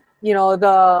is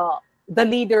the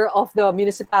leader of the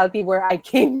municipality where I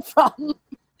came from.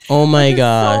 Oh my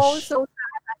gosh. So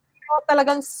sad.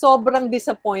 Talagang sobrang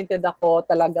disappointed ako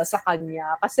talaga sa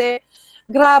kanya kasi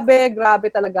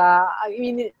grabe talaga. I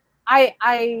mean,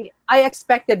 I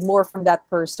expected more from that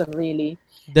person, really.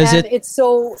 It's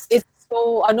so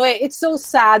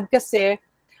sad kasi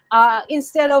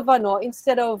instead of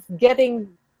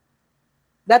getting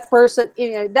that person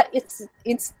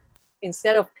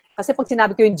instead of, kasi pag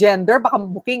sinabi ko yung gender baka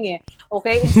booking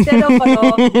okay, instead of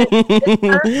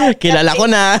kilala ko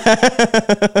na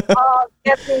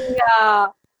getting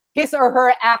his or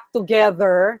her act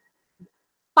together,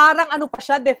 parang pa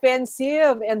siya,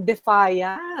 defensive and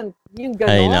defiant, yung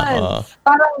gano'n.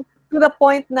 Parang to the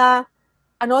point na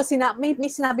may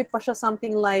sinabi pa siya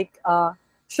something like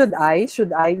should I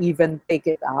even take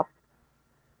it up?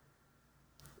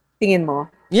 Tingin mo?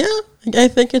 Yeah,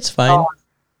 I think it's fine.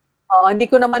 Hindi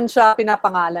ko naman siya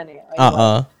pinapangalan Anyway.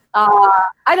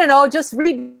 I don't know, just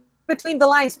read between the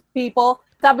lines, people.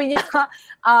 Sabi niya,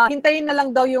 hintayin na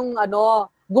lang daw yung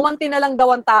gumanti na lang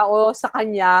daw ang tao sa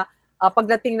kanya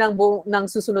pagdating ng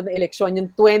susunod na eleksyon,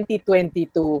 yung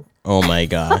 2022. Oh my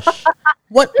gosh.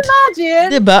 What?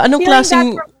 Imagine. Diba? Anong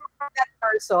klaseng that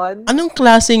person? Anong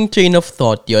klaseng train of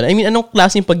thought yun? I mean, anong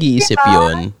klaseng pag-iisip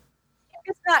yun?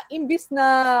 Imbis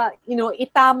na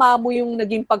itama mo yung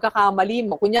naging pagkakamali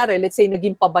mo. Kunyari, let's say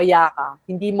naging pabaya ka.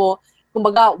 Hindi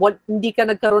ka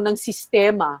nagkaroon ng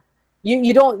sistema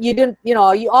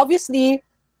you obviously,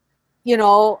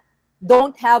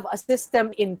 don't have a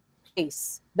system in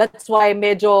place. That's why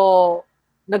medyo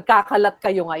nagkakalat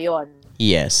kayo ngayon.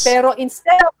 Yes. Pero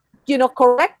instead of,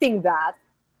 correcting that,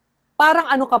 parang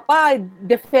ano ka pa,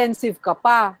 defensive ka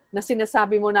pa, na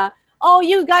sinasabi mo na, oh,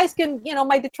 you guys can,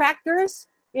 my detractors,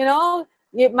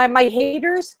 my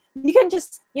haters, you can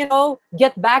just,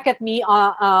 get back at me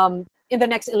in the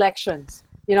next elections.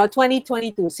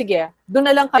 2022, sige, doon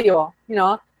na lang kayo,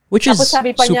 Which is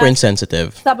sabi pa super niya,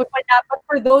 insensitive. Sabi pa niya,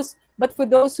 but for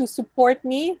those who support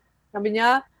me, sabi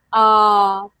niya,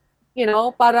 parang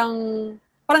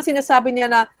sinasabi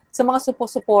niya na sa mga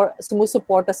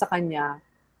sumusuporta sa kanya,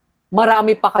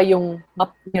 marami pa kayong,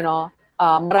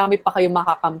 marami pa kayong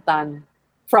makakamtan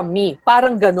from me.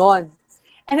 Parang ganon.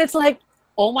 And it's like,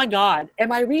 oh my God,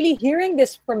 am I really hearing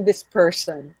this from this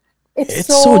person? It's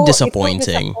so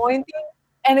disappointing.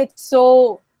 And it's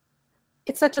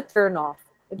such a turn off.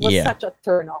 It was such a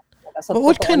turn off. But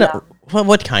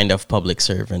what kind of public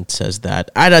servant says that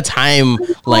at a time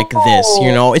like this?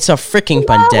 It's a freaking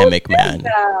pandemic, man.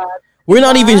 We're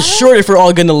not even sure if we're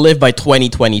all gonna live by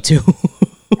 2022.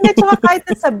 Hindi, tsaka kahit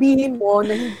sabihin mo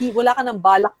na wala ka ng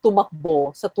balak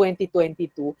tumakbo sa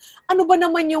 2022, ano ba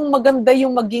naman yung maganda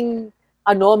yung maging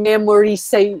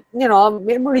memories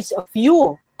memories of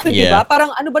you. Diba?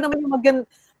 Parang ano ba naman yung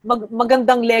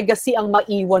magandang legacy ang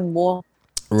maiwan mo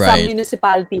sa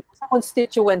municipality, sa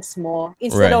constituents mo,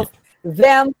 instead of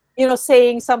them,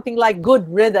 saying something like good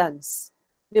riddance.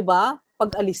 Diba?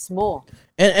 Pag alis mo.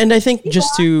 And I think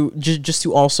just to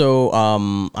also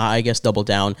I guess double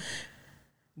down,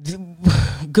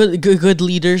 good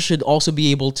leaders should also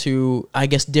be able to, I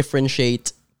guess,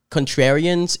 differentiate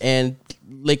contrarians and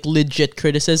like legit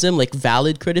criticism, like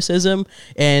valid criticism.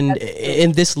 And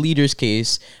in this leader's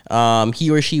case,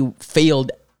 he or she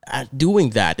failed at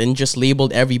doing that and just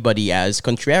labeled everybody as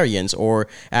contrarians or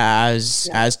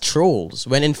as trolls,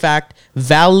 when in fact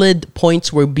valid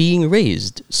points were being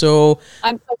raised. So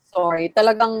I'm so sorry.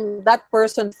 Talagang that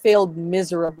person failed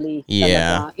miserably.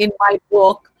 Yeah. Talaga, in my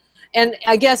book, and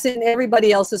I guess in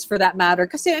everybody else's for that matter.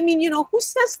 Because I mean, who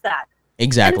says that?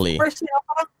 Exactly. And first,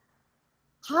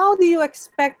 how do you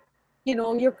expect,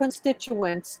 your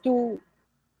constituents to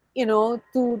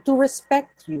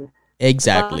respect you?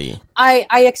 Exactly.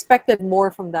 I expected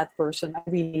more from that person. I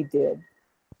really did.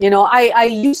 I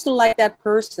used to like that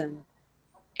person.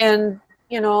 And,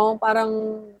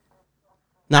 parang...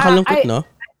 Nakalungkot, no?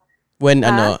 When,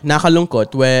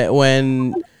 nakalungkot,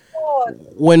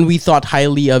 when we thought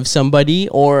highly of somebody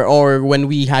or when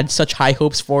we had such high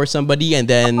hopes for somebody and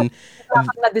then...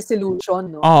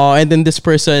 disillusion, no? Oh, and then this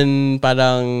person,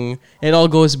 parang... It all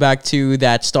goes back to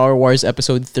that Star Wars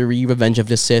Episode 3, Revenge of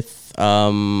the Sith,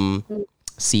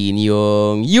 scene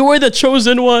yung, you were the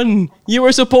chosen one. You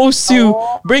were supposed to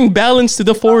bring balance to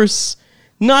the Force,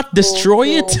 not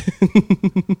destroy it.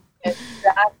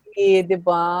 Exactly,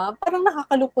 diba? Parang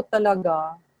nakakalungkot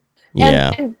talaga.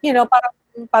 Yeah. And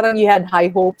parang you had high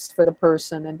hopes for the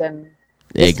person and then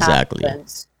exactly.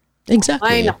 happens. Exactly.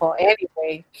 Ay, nako.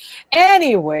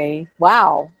 Anyway,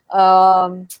 wow.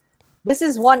 This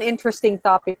is one interesting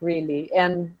topic, really.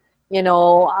 And,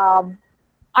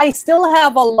 I still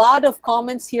have a lot of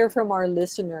comments here from our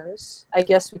listeners. I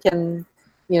guess we can,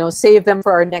 save them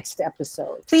for our next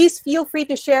episode. Please feel free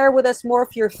to share with us more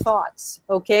of your thoughts.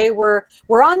 Okay, we're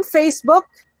on Facebook,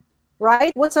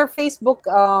 right? What's our Facebook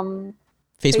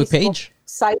page?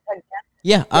 Site again?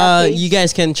 Yeah, you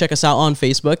guys can check us out on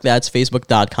Facebook. That's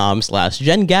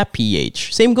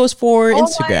facebook.com/GenGapPH. Same goes for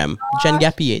Instagram,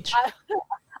 GenGapPH.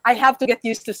 I have to get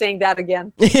used to saying that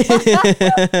again.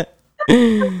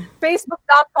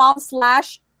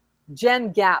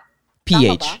 Facebook.com/GenGap.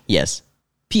 PH, yes.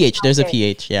 PH, there's a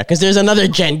PH, yeah, because there's another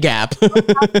Gen Gap.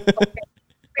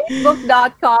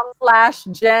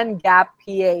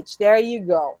 Facebook.com/GenGapPH. There you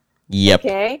go. Yep.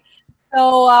 Okay.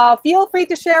 So feel free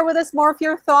to share with us more of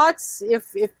your thoughts.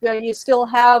 If you still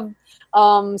have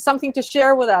something to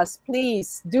share with us,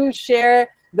 please do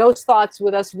share those thoughts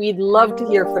with us. We'd love to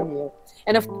hear from you.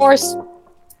 And of course,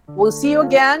 we'll see you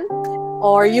again,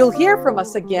 or you'll hear from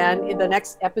us again in the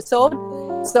next episode.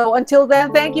 So until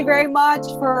then, thank you very much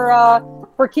for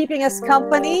keeping us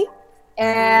company.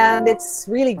 And it's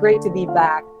really great to be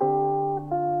back.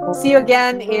 We'll see you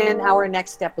again in our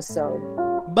next episode.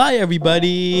 Bye,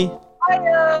 everybody.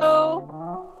 Bye.